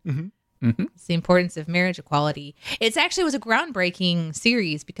process. It's the importance of marriage equality. It actually was a groundbreaking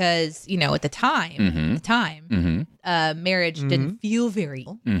series because, at the time, marriage didn't feel very.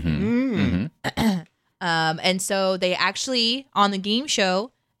 And so they actually, on the game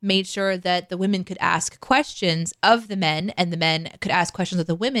show, made sure that the women could ask questions of the men and the men could ask questions of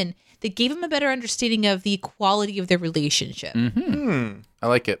the women that gave them a better understanding of the quality of their relationship. I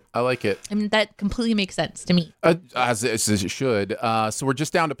like it. I mean, that completely makes sense to me. As it should. So we're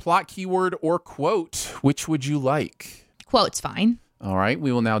just down to plot, keyword, or quote. Which would you like? Quote's fine. All right.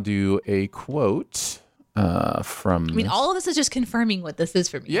 We will now do a quote from... I mean, all of this is just confirming what this is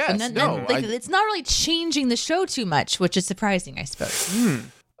for me. Yes, it's not really changing the show too much, which is surprising, I suppose.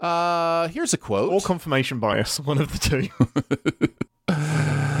 Here's a quote. Or confirmation bias, one of the two.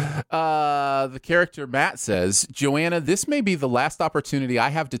 The character Matt says, Joanna, this may be the last opportunity I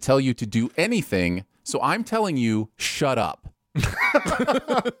have to tell you to do anything, so I'm telling you, shut up.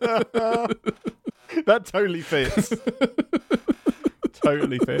 That totally fits.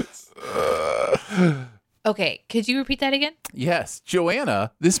 Totally fits. Okay, could you repeat that again? Yes.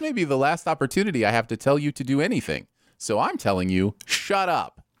 Joanna, this may be the last opportunity I have to tell you to do anything, so I'm telling you, shut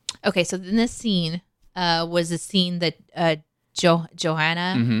up. Okay, so in this scene was a scene that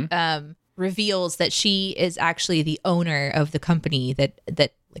Johanna reveals that she is actually the owner of the company that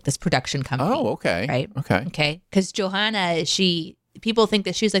like this production company. Oh, okay. Right? Okay. Because Johanna, people think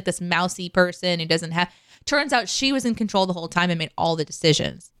that she's like this mousy person who doesn't have... Turns out she was in control the whole time and made all the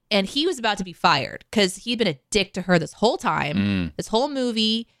decisions. And he was about to be fired because he'd been a dick to her this whole time, this whole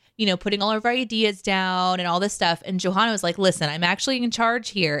movie, putting all of our ideas down and all this stuff. And Johanna was like, listen, I'm actually in charge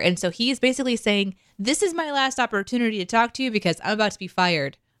here. And so he's basically saying, this is my last opportunity to talk to you because I'm about to be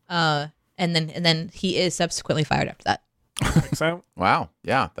fired. And then he is subsequently fired after that. So, wow.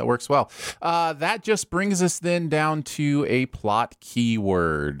 Yeah, that works well. That just brings us then down to a plot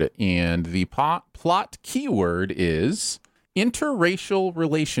keyword. And the plot keyword is interracial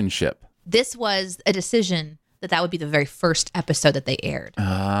relationship. This was a decision that would be the very first episode that they aired.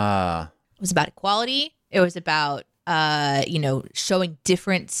 It was about equality. It was about, showing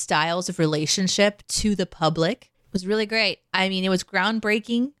different styles of relationship to the public. It was really great. I mean, it was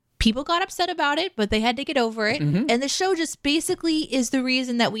groundbreaking. People got upset about it, but they had to get over it. And the show just basically is the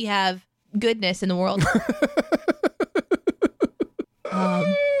reason that we have goodness in the world.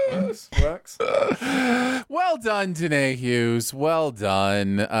 Works. Well done, Danae Hughes. Well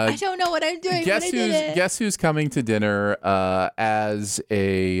done. I don't know what I'm doing. Guess who's coming to dinner as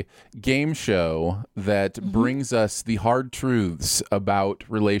a game show that brings us the hard truths about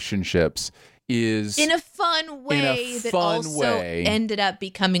relationships is in a fun way that also ended up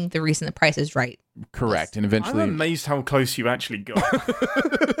becoming the reason The Price is Right. Correct. And eventually I'm amazed how close you actually got.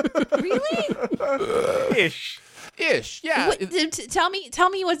 Really? Ish, yeah. Tell me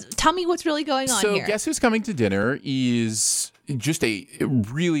what's really going on here. So Guess who's coming to dinner is just a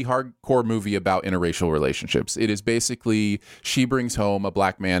really hardcore movie about interracial relationships. It is basically she brings home a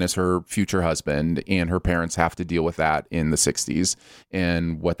black man as her future husband, and her parents have to deal with that in the 60s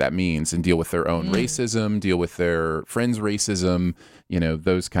and what that means, and deal with their own racism, deal with their friends' racism,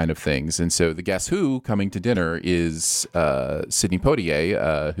 those kind of things. And so the Guess Who coming to dinner is Sidney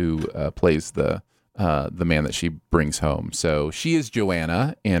Poitier, who plays the man that she brings home. So she is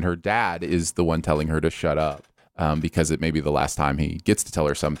Joanna, and her dad is the one telling her to shut up. Because it may be the last time he gets to tell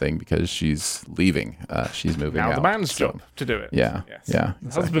her something because she's leaving. She's moving out. Now the man's job to do it. Yeah. Yes. Yeah.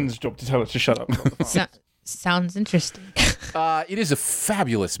 The husband's job to tell her to shut up. Sounds interesting. It is a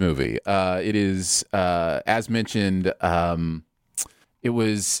fabulous movie. It is, as mentioned, it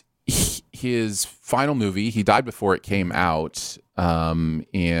was his final movie. He died before it came out.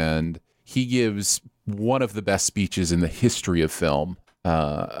 And he gives one of the best speeches in the history of film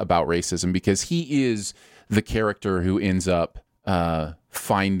about racism, because he is the character who ends up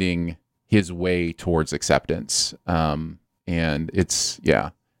finding his way towards acceptance. And it's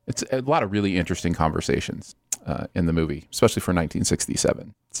a lot of really interesting conversations in the movie, especially for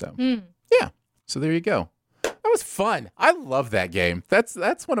 1967. So, yeah. So there you go. That was fun. I love that game.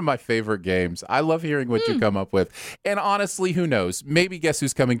 That's one of my favorite games. I love hearing what you come up with. And honestly, who knows? Maybe Guess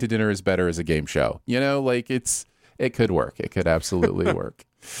Who's Coming to Dinner is better as a game show. It could work. It could absolutely work.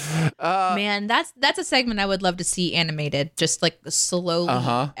 Man, that's a segment I would love to see animated, just like slowly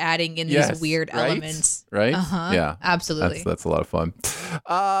adding in these weird elements. Right? Yeah, absolutely. That's a lot of fun.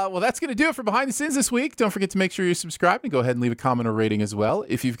 Well, that's going to do it for Behind the Scenes this week. Don't forget to make sure you're subscribed, and go ahead and leave a comment or rating as well.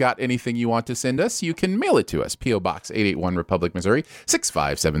 If you've got anything you want to send us, you can mail it to us. P.O. Box 881, Republic, Missouri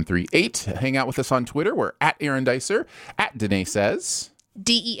 65738. Hang out with us on Twitter. We're at Aaron Dicer, at Danae Says,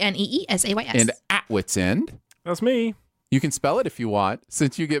 DENEESAYS, and at Wits End. That's me. You can spell it if you want,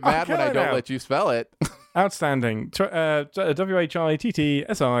 since you get mad when I don't let you spell it. Outstanding.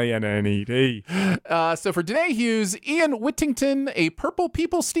 WHITTSINNED. So for Danae Hughes, Ian Whittington, a Purple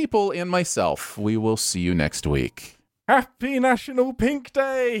People Steeple, and myself, we will see you next week. Happy National Pink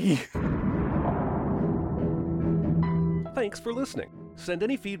Day! Thanks for listening. Send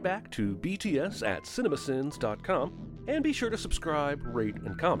any feedback to bts@cinemasins.com, and be sure to subscribe, rate,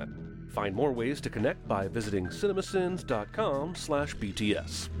 and comment. Find more ways to connect by visiting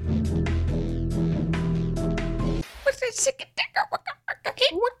cinemasins.com/BTS.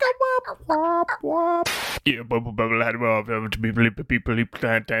 Yeah, bubble people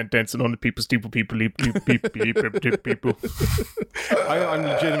dancing on the people, steeple people. I'm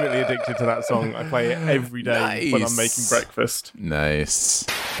legitimately addicted to that song. I play it every day when I'm making breakfast. Nice.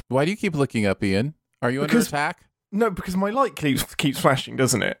 Why do you keep looking up, Ian? Are you under attack? No, because my light keeps flashing,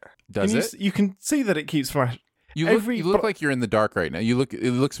 doesn't it? Does it? You can see that it keeps flashing. You look like you're in the dark right now.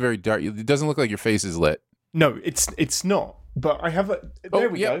 It looks very dark. It doesn't look like your face is lit. No, it's not. But I have a. There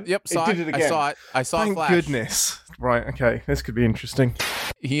we go. Yep. It did it again. I saw Thank a flash. goodness. Right. Okay. This could be interesting.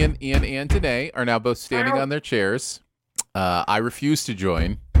 Ian and Danae are now both standing on their chairs. I refuse to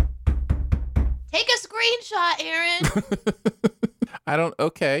join. Take a screenshot, Aaron. I don't.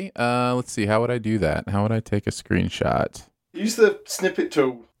 Okay. Let's see. How would I do that? How would I take a screenshot? Use the snippet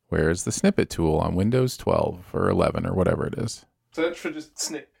tool. Where is the snippet tool on Windows 12 or 11 or whatever it is? Search for just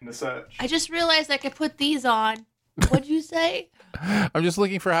snip in the search. I just realized I could put these on. What'd you say? I'm just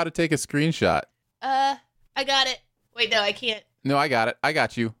looking for how to take a screenshot. I got it. Wait, no, I can't. No, I got it. I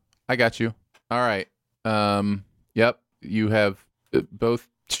got you. All right. Yep. You have both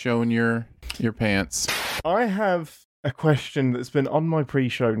shown your pants. I have a question that's been on my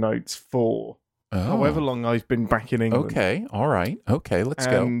pre-show notes for however long I've been back in England. Okay. All right. Okay. Let's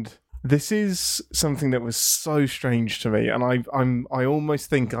go. And this is something that was so strange to me, and I almost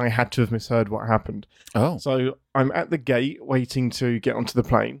think I had to have misheard what happened. Oh. So I'm at the gate waiting to get onto the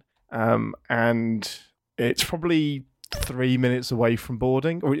plane, and it's probably 3 minutes away from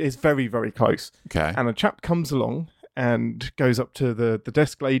boarding, or it's very, very close. Okay. And a chap comes along and goes up to the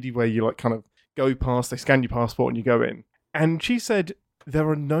desk lady where you like kind of go past, they scan your passport and you go in. And she said, there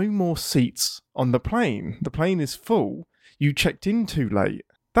are no more seats on the plane. The plane is full. You checked in too late.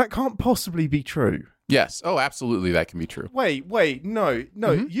 That can't possibly be true. Yes. Oh, absolutely. That can be true. Wait, no.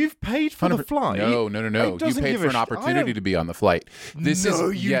 Mm-hmm. You've paid for the flight. No. You paid for an opportunity to be on the flight. You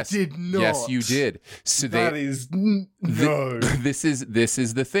did not. Yes, you did. So that is no. This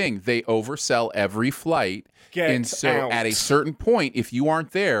is the thing. They oversell every flight. Out. At a certain point, if you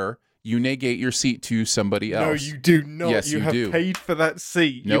aren't there, you negate your seat to somebody else. No, you do not. Yes, you have do. paid for that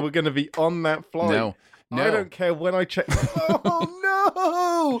seat. Nope. You were going to be on that flight. No. I don't care when I check. Oh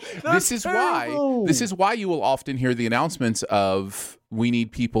no! That's This is why you will often hear the announcements of we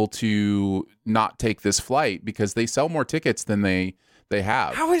need people to not take this flight because they sell more tickets than they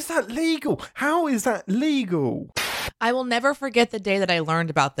have. How is that legal? How is that legal? I will never forget the day that I learned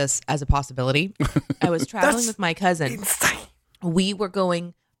about this as a possibility. I was traveling with my cousin. Insane. We were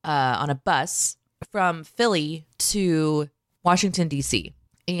going on a bus from Philly to Washington, D.C.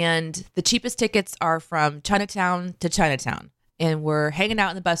 And the cheapest tickets are from Chinatown to Chinatown. And we're hanging out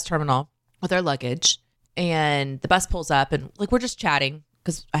in the bus terminal with our luggage. And the bus pulls up and like we're just chatting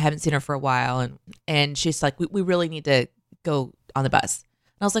because I haven't seen her for a while. And she's like, we really need to go on the bus.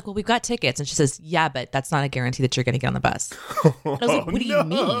 And I was like, well, we've got tickets. And she says, yeah, but that's not a guarantee that you're going to get on the bus. And I was like, what do you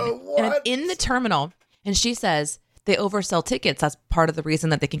mean? What? And I'm in the terminal and she says they oversell tickets. That's part of the reason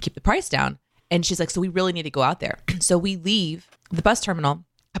that they can keep the price down. And she's like, so we really need to go out there. So we leave the bus terminal,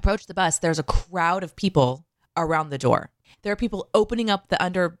 approach the bus. There's a crowd of people around the door. There are people opening up the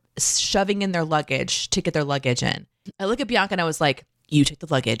under, shoving in their luggage to get their luggage in. I look at Bianca and I was like, you take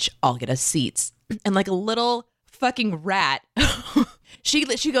the luggage, I'll get us seats. And like a little fucking rat,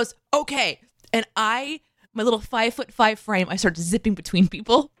 she goes, okay. And my little 5'5" frame, I start zipping between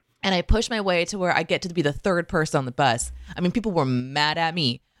people and I push my way to where I get to be the third person on the bus. I mean, people were mad at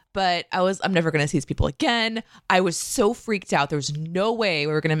me. But I'm never going to see these people again. I was so freaked out. There was no way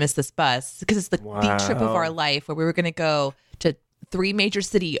we were going to miss this bus because it's the trip of our life where we were going to go to 3 major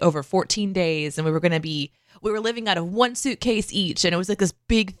cities over 14 days. And we were living out of 1 suitcase each. And it was like this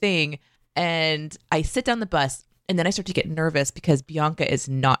big thing. And I sit down the bus and then I start to get nervous because Bianca is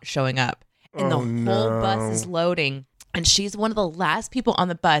not showing up. And the whole bus is loading. And she's one of the last people on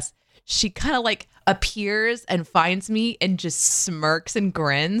the bus. She kind of like appears and finds me and just smirks and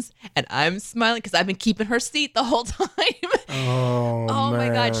grins. And I'm smiling because I've been keeping her seat the whole time. Oh my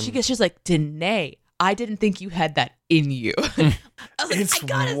God. She's like, Danae, I didn't think you had that in you. I was like, it's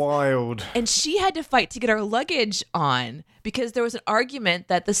wild. And she had to fight to get her luggage on because there was an argument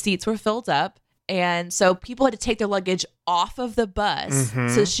that the seats were filled up. And so people had to take their luggage off of the bus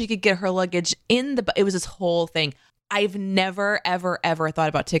so she could get her luggage in the bus. It was this whole thing. I've never, ever, ever thought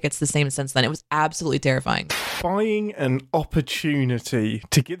about tickets the same since then. It was absolutely terrifying. Buying an opportunity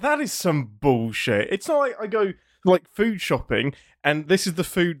to get that is some bullshit. It's not like I go like food shopping and this is the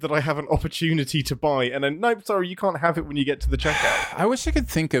food that I have an opportunity to buy and then nope, sorry, you can't have it when you get to the checkout. I wish I could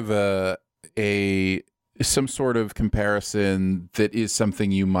think of some sort of comparison that is something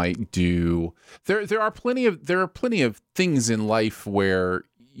you might do. There are plenty of things in life where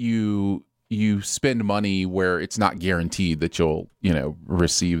you spend money where it's not guaranteed that you'll,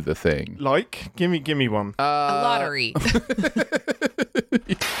 receive the thing. Like, give me one. A lottery.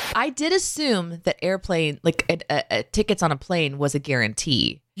 I did assume that tickets on a plane was a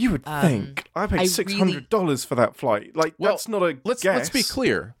guarantee. You would think. I paid $600 for that flight. Like, that's not a guess.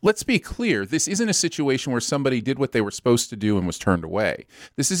 Let's be clear. This isn't a situation where somebody did what they were supposed to do and was turned away.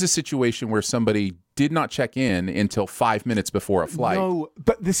 This is a situation where somebody did not check in until 5 minutes before a flight. No,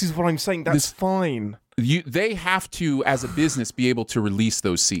 but this is what I'm saying. That's fine. They have to, as a business, be able to release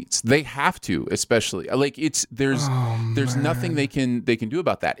those seats. They have to, especially like there's nothing they can do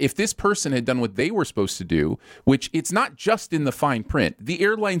about that. If this person had done what they were supposed to do, which it's not just in the fine print, the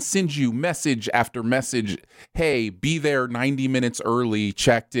airline sends you message after message. Hey, be there 90 minutes early,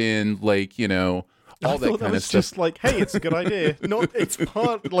 checked in, all that kind of stuff. Just like, hey, it's a good idea. It's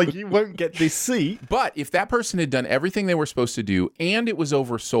part like you won't get this seat. But if that person had done everything they were supposed to do and it was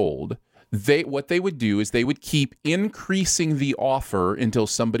oversold, what they would do is they would keep increasing the offer until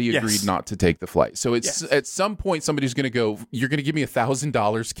somebody agreed not to take the flight. So it's at some point somebody's going to go, you're going to give me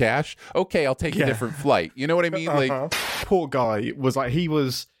 $1,000 cash? Okay, I'll take a different flight. You know what I mean? Like, poor guy was like he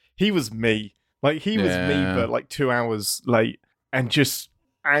was me. Like he was me, but like 2 hours late and just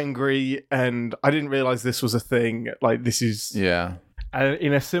angry. And I didn't realize this was a thing. Like this is in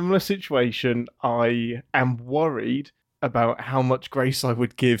a similar situation. I am worried about how much grace I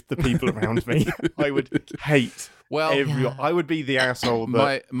would give the people around me. I would hate everyone. I would be the asshole.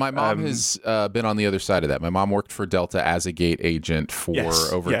 My mom has been on the other side of that. My mom worked for Delta as a gate agent for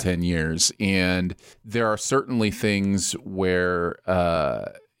over 10 years. And there are certainly things where,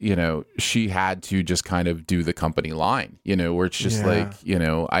 she had to just kind of do the company line, where it's just like,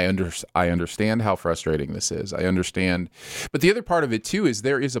 I understand how frustrating this is. I understand. But the other part of it, too, is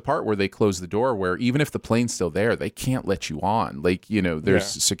there is a part where they close the door where even if the plane's still there, they can't let you on. Like, there's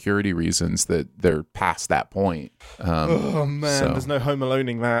security reasons that they're past that point. There's no Home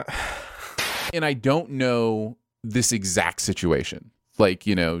Aloneing that. And I don't know this exact situation. Like,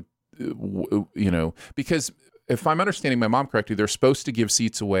 because if I'm understanding my mom correctly, they're supposed to give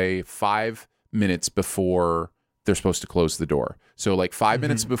seats away 5 minutes before they're supposed to close the door. So like 5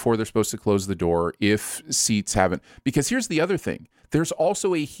 minutes before they're supposed to close the door, if seats haven't, because here's the other thing. There's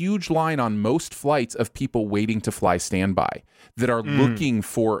also a huge line on most flights of people waiting to fly standby that are looking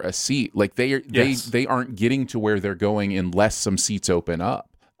for a seat. Like they aren't getting to where they're going unless some seats open up.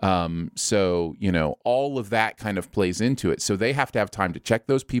 So, you know, all of that kind of plays into it. So they have to have time to check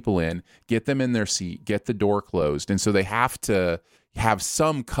those people in, get them in their seat, get the door closed. And so they have to have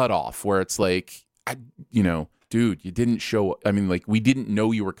some cutoff where it's like, dude, you didn't show. I mean, like, we didn't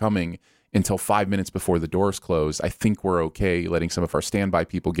know you were coming until 5 minutes before the doors closed. I think we're okay letting some of our standby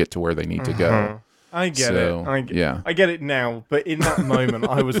people get to where they need to go. I get it. I get it now. But in that moment,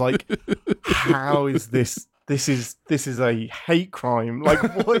 I was like, how is this? This is a hate crime. Like,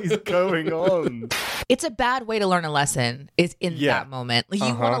 what is going on? It's a bad way to learn a lesson. Is in that moment. Like,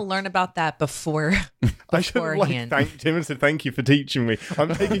 you want to learn about that before. I should have thanked him and said, "Thank you for teaching me.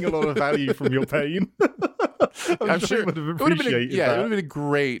 I'm taking a lot of value from your pain." I'm sure he would have appreciated that. It would have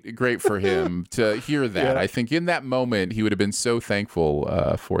been great for him to hear that. I think in that moment he would have been so thankful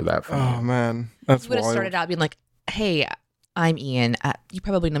for that. Oh man, that's wild. Would have started out being like, "Hey, I'm Ian. You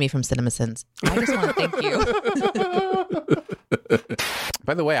probably know me from CinemaSins. I just want to thank you."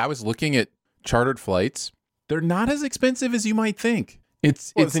 By the way, I was looking at chartered flights. They're not as expensive as you might think.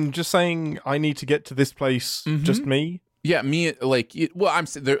 It's just saying I need to get to this place, just me. Yeah, me, like,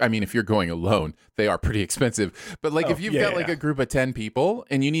 I mean, if you're going alone, they are pretty expensive. But, like, if you've got, like, a group of 10 people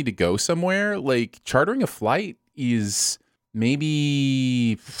and you need to go somewhere, like, chartering a flight is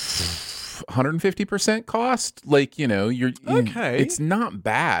maybe 150% cost. Like, you know, it's not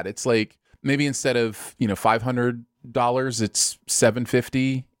bad. It's like maybe instead of, $500, it's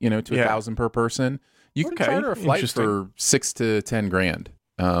 $750, to $1,000 per person. You can charter a flight for $6,000 to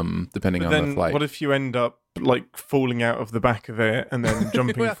 $10,000, depending on the flight. What if you end up like falling out of the back of it and then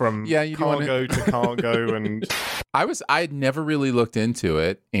jumping from cargo to cargo? And I had never really looked into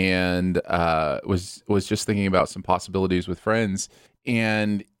it, and was just thinking about some possibilities with friends,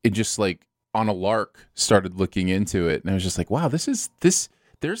 and it just like on a lark started looking into it, and I was just like, wow, there's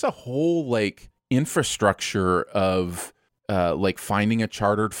a whole like infrastructure of like finding a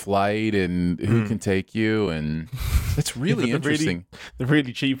chartered flight and who can take you, and it's really interesting. The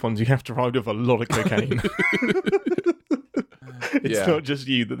really cheap ones, you have to ride with a lot of cocaine. It's not just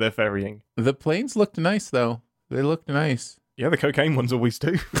you that they're ferrying. The planes looked nice, though. They looked nice. Yeah, the cocaine ones always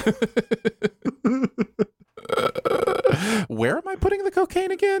do. Where am I putting the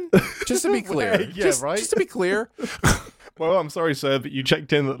cocaine again? Just to be clear. Right? Just to be clear. Well, I'm sorry, sir, but you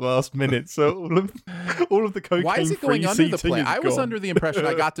checked in at the last minute, so all of the cocaine. Why is it going under the plane? I was under the impression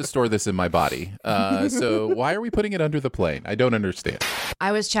I got to store this in my body. So why are we putting it under the plane? I don't understand.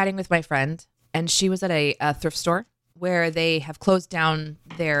 I was chatting with my friend, and she was at a thrift store where they have closed down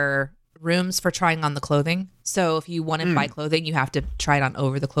their rooms for trying on the clothing. So if you want to buy clothing, you have to try it on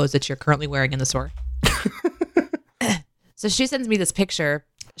over the clothes that you're currently wearing in the store. So she sends me this picture.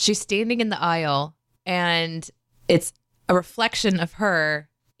 She's standing in the aisle, and it's a reflection of her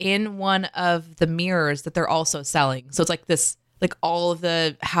in one of the mirrors that they're also selling. So it's like this, like all of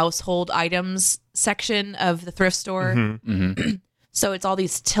the household items section of the thrift store. So it's all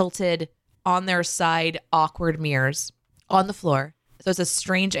these tilted on their side, awkward mirrors on the floor. So it's a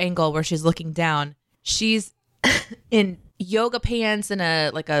strange angle where she's looking down. She's in yoga pants and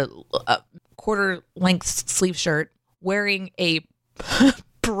a quarter length sleeve shirt, wearing a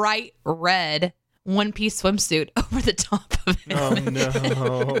bright red one-piece swimsuit over the top of it. Oh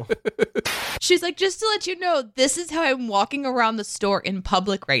no. She's like, just to let you know, this is how I'm walking around the store in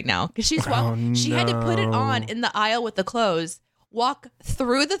public right now. Because she had to put it on in the aisle with the clothes, walk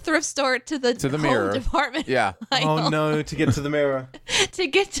through the thrift store to the mirror department. Yeah. Oh no, to get to the mirror. To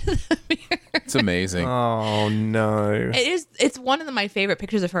get to the mirror. It's amazing. Oh no. It's one of my favorite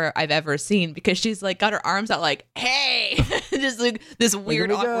pictures of her I've ever seen, because she's like got her arms out like, hey, just like this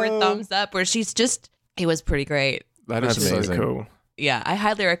weird awkward thumbs up where she's just, it was pretty great. That's amazing. So cool. Yeah, I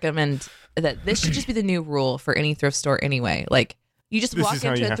highly recommend that. This should just be the new rule for any thrift store anyway. Like, you just walk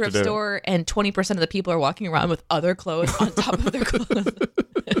into a thrift store and 20% of the people are walking around with other clothes on top of their clothes.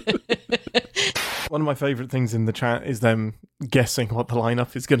 One of my favorite things in the chat is them guessing what the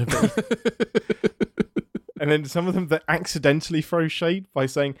lineup is going to be. And then some of them that accidentally throw shade by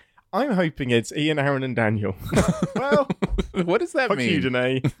saying, I'm hoping it's Ian, Aaron, and Daniel. Well, what does that fuck mean? You,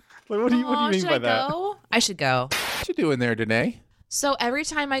 Danae. Like, what do you mean by that? Go? I should go. What you doing there, Danae? So every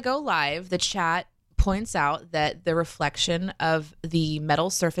time I go live, the chat points out that the reflection of the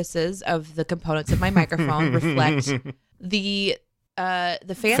metal surfaces of the components of my microphone reflect the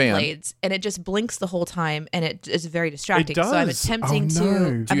the fan blades, and it just blinks the whole time, and it is very distracting. It does. So I'm attempting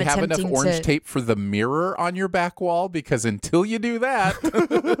to. Do you have enough orange tape for the mirror on your back wall? Because until you do that,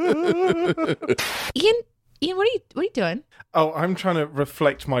 Ian, what are you doing? Oh, I'm trying to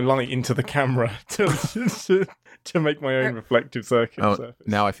reflect my light into the camera to make my own reflective circuit surface.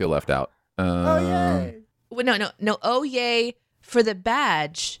 Now I feel left out. Oh yay! Well, no. Oh yay for the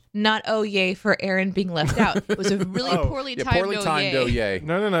badge, not oh yay for Aaron being left out. It was a really poorly timed oh yay.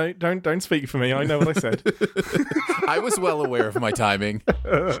 No. Don't speak for me. I know what I said. I was well aware of my timing.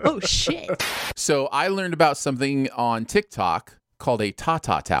 Oh shit! So I learned about something on TikTok called a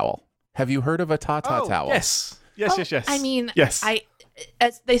Tata towel. Have you heard of a Tata towel? Yes. I mean, yes.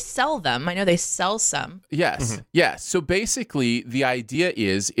 As they sell them. I know they sell some. Yes. Mm-hmm. Yeah. So basically, the idea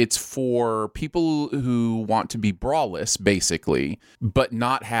is it's for people who want to be braless, basically, but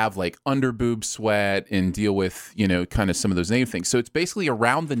not have like under boob sweat and deal with, kind of some of those negative things. So it's basically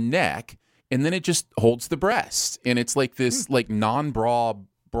around the neck, and then it just holds the breast, and it's like this like non-bra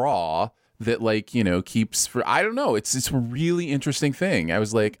bra that keeps for, I don't know. It's a really interesting thing. I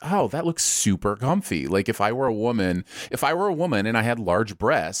was like, oh, that looks super comfy. Like if I were a woman and I had large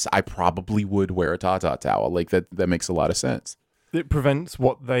breasts, I probably would wear a Tata towel. Like that makes a lot of sense. It prevents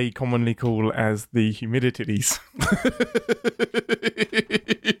what they commonly call as the humidities.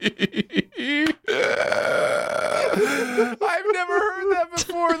 I've never heard that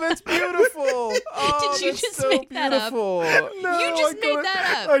before. That's beautiful. Oh, did you just make that up? No, you just made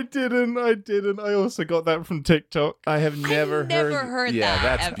that up. I didn't. I also got that from TikTok. I have never heard yeah, that.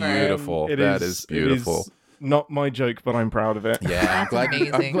 That's ever. beautiful. That is beautiful. It is not my joke, but I'm proud of it. Yeah,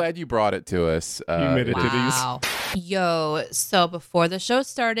 I'm glad you brought it to us. Wow. Yo, so before the show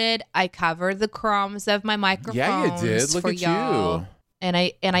started, I covered the crumbs of my microphones. Yeah, you did. Look for at y'all. you. And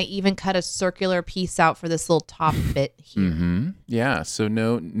I even cut a circular piece out for this little top bit here. Mm-hmm. Yeah, so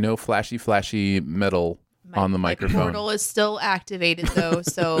no flashy metal on the microphone. My portal is still activated though,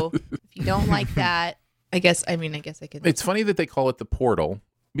 so if you don't like that, I guess I could. It's funny that they call it the portal,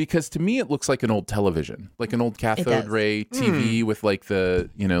 because to me it looks like an old television, like an old cathode ray TV with like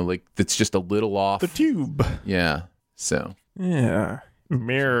the, like that's just a little off. The tube. Yeah. So. Yeah.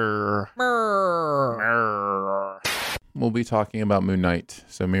 Mirror. We'll be talking about Moon Knight,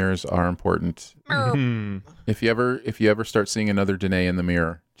 so mirrors are important. If you ever start seeing another Danae in the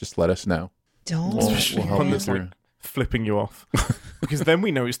mirror, just let us know. Don't. We'll help you through. Flipping you off, because then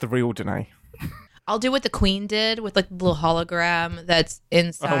we know it's the real Danae. I'll do what the Queen did with like the little hologram that's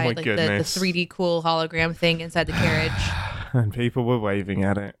inside, like the 3D cool hologram thing inside the carriage. And people were waving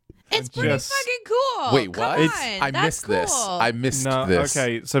at it. It's pretty fucking cool. Wait, what? I missed this. I missed this.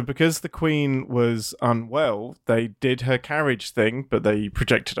 Okay, so because the Queen was unwell, they did her carriage thing, but they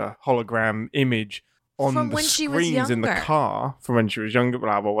projected a hologram image on from the when she was screens in the younger. car from when she was younger,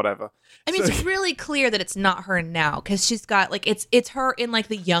 blah, blah, whatever. I mean, it's really clear that it's not her now, because she's got like it's her in like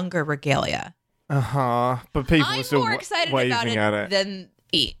the younger regalia. But people I'm were still more excited waving about at it than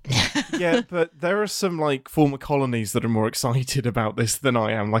eat. Yeah, but there are some like former colonies that are more excited about this than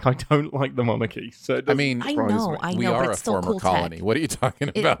I am. Like, I don't like the monarchy, so it doesn't surprise me. We are a former colony. What are you talking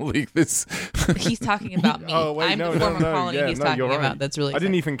about? Like this? He's talking about me. Oh, wait, I'm the former colony he's talking you're about. right. That's really. I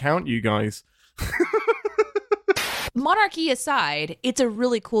didn't even count you guys. Monarchy aside, it's a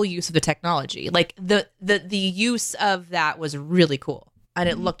really cool use of the technology. Like the use of that was really cool, and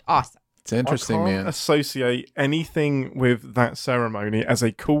it looked awesome. It's interesting, I can't man. associate anything with that ceremony as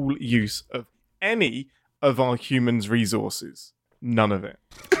a cool use of any of our humans' resources. None of it.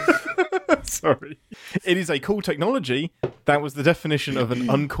 Sorry. It is a cool technology. That was the definition of an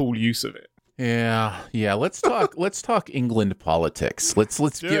uncool use of it. Yeah. Let's talk England politics. Let's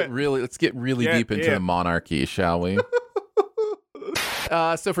get really deep into the monarchy, shall we?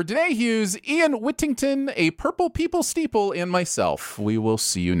 So for Danae Hughes, Ian Whittington, a Purple People Steeple, and myself, we will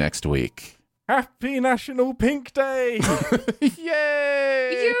see you next week. Happy National Pink Day!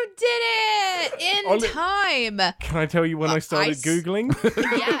 Yay! You did it in time. Can I tell you when I started Googling?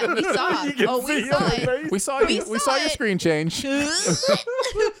 Yeah, we saw it. Oh, we saw it. We saw your screen change.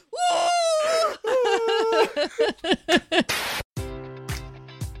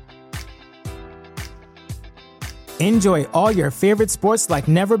 Enjoy all your favorite sports like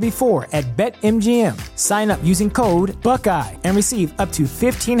never before at BetMGM. Sign up using code Buckeye and receive up to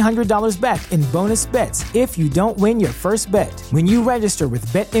 $1,500 back in bonus bets if you don't win your first bet. When you register with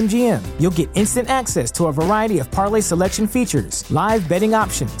BetMGM, you'll get instant access to a variety of parlay selection features, live betting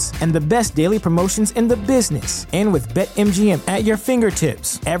options, and the best daily promotions in the business. And with BetMGM at your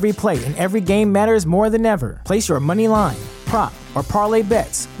fingertips, every play and every game matters more than ever. Place your money line, prop, or parlay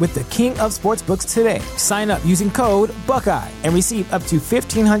bets with the king of sportsbooks today. Sign up using code Buckeye and receive up to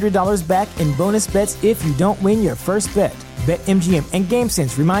 $1,500 back in bonus bets if you don't win your first bet. BetMGM and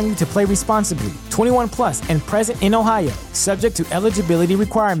GameSense remind you to play responsibly. 21 plus and present in Ohio, subject to eligibility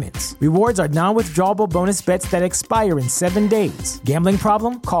requirements. Rewards are non-withdrawable bonus bets that expire in 7 days. Gambling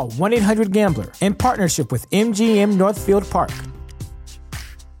problem? Call 1-800-GAMBLER in partnership with MGM Northfield Park.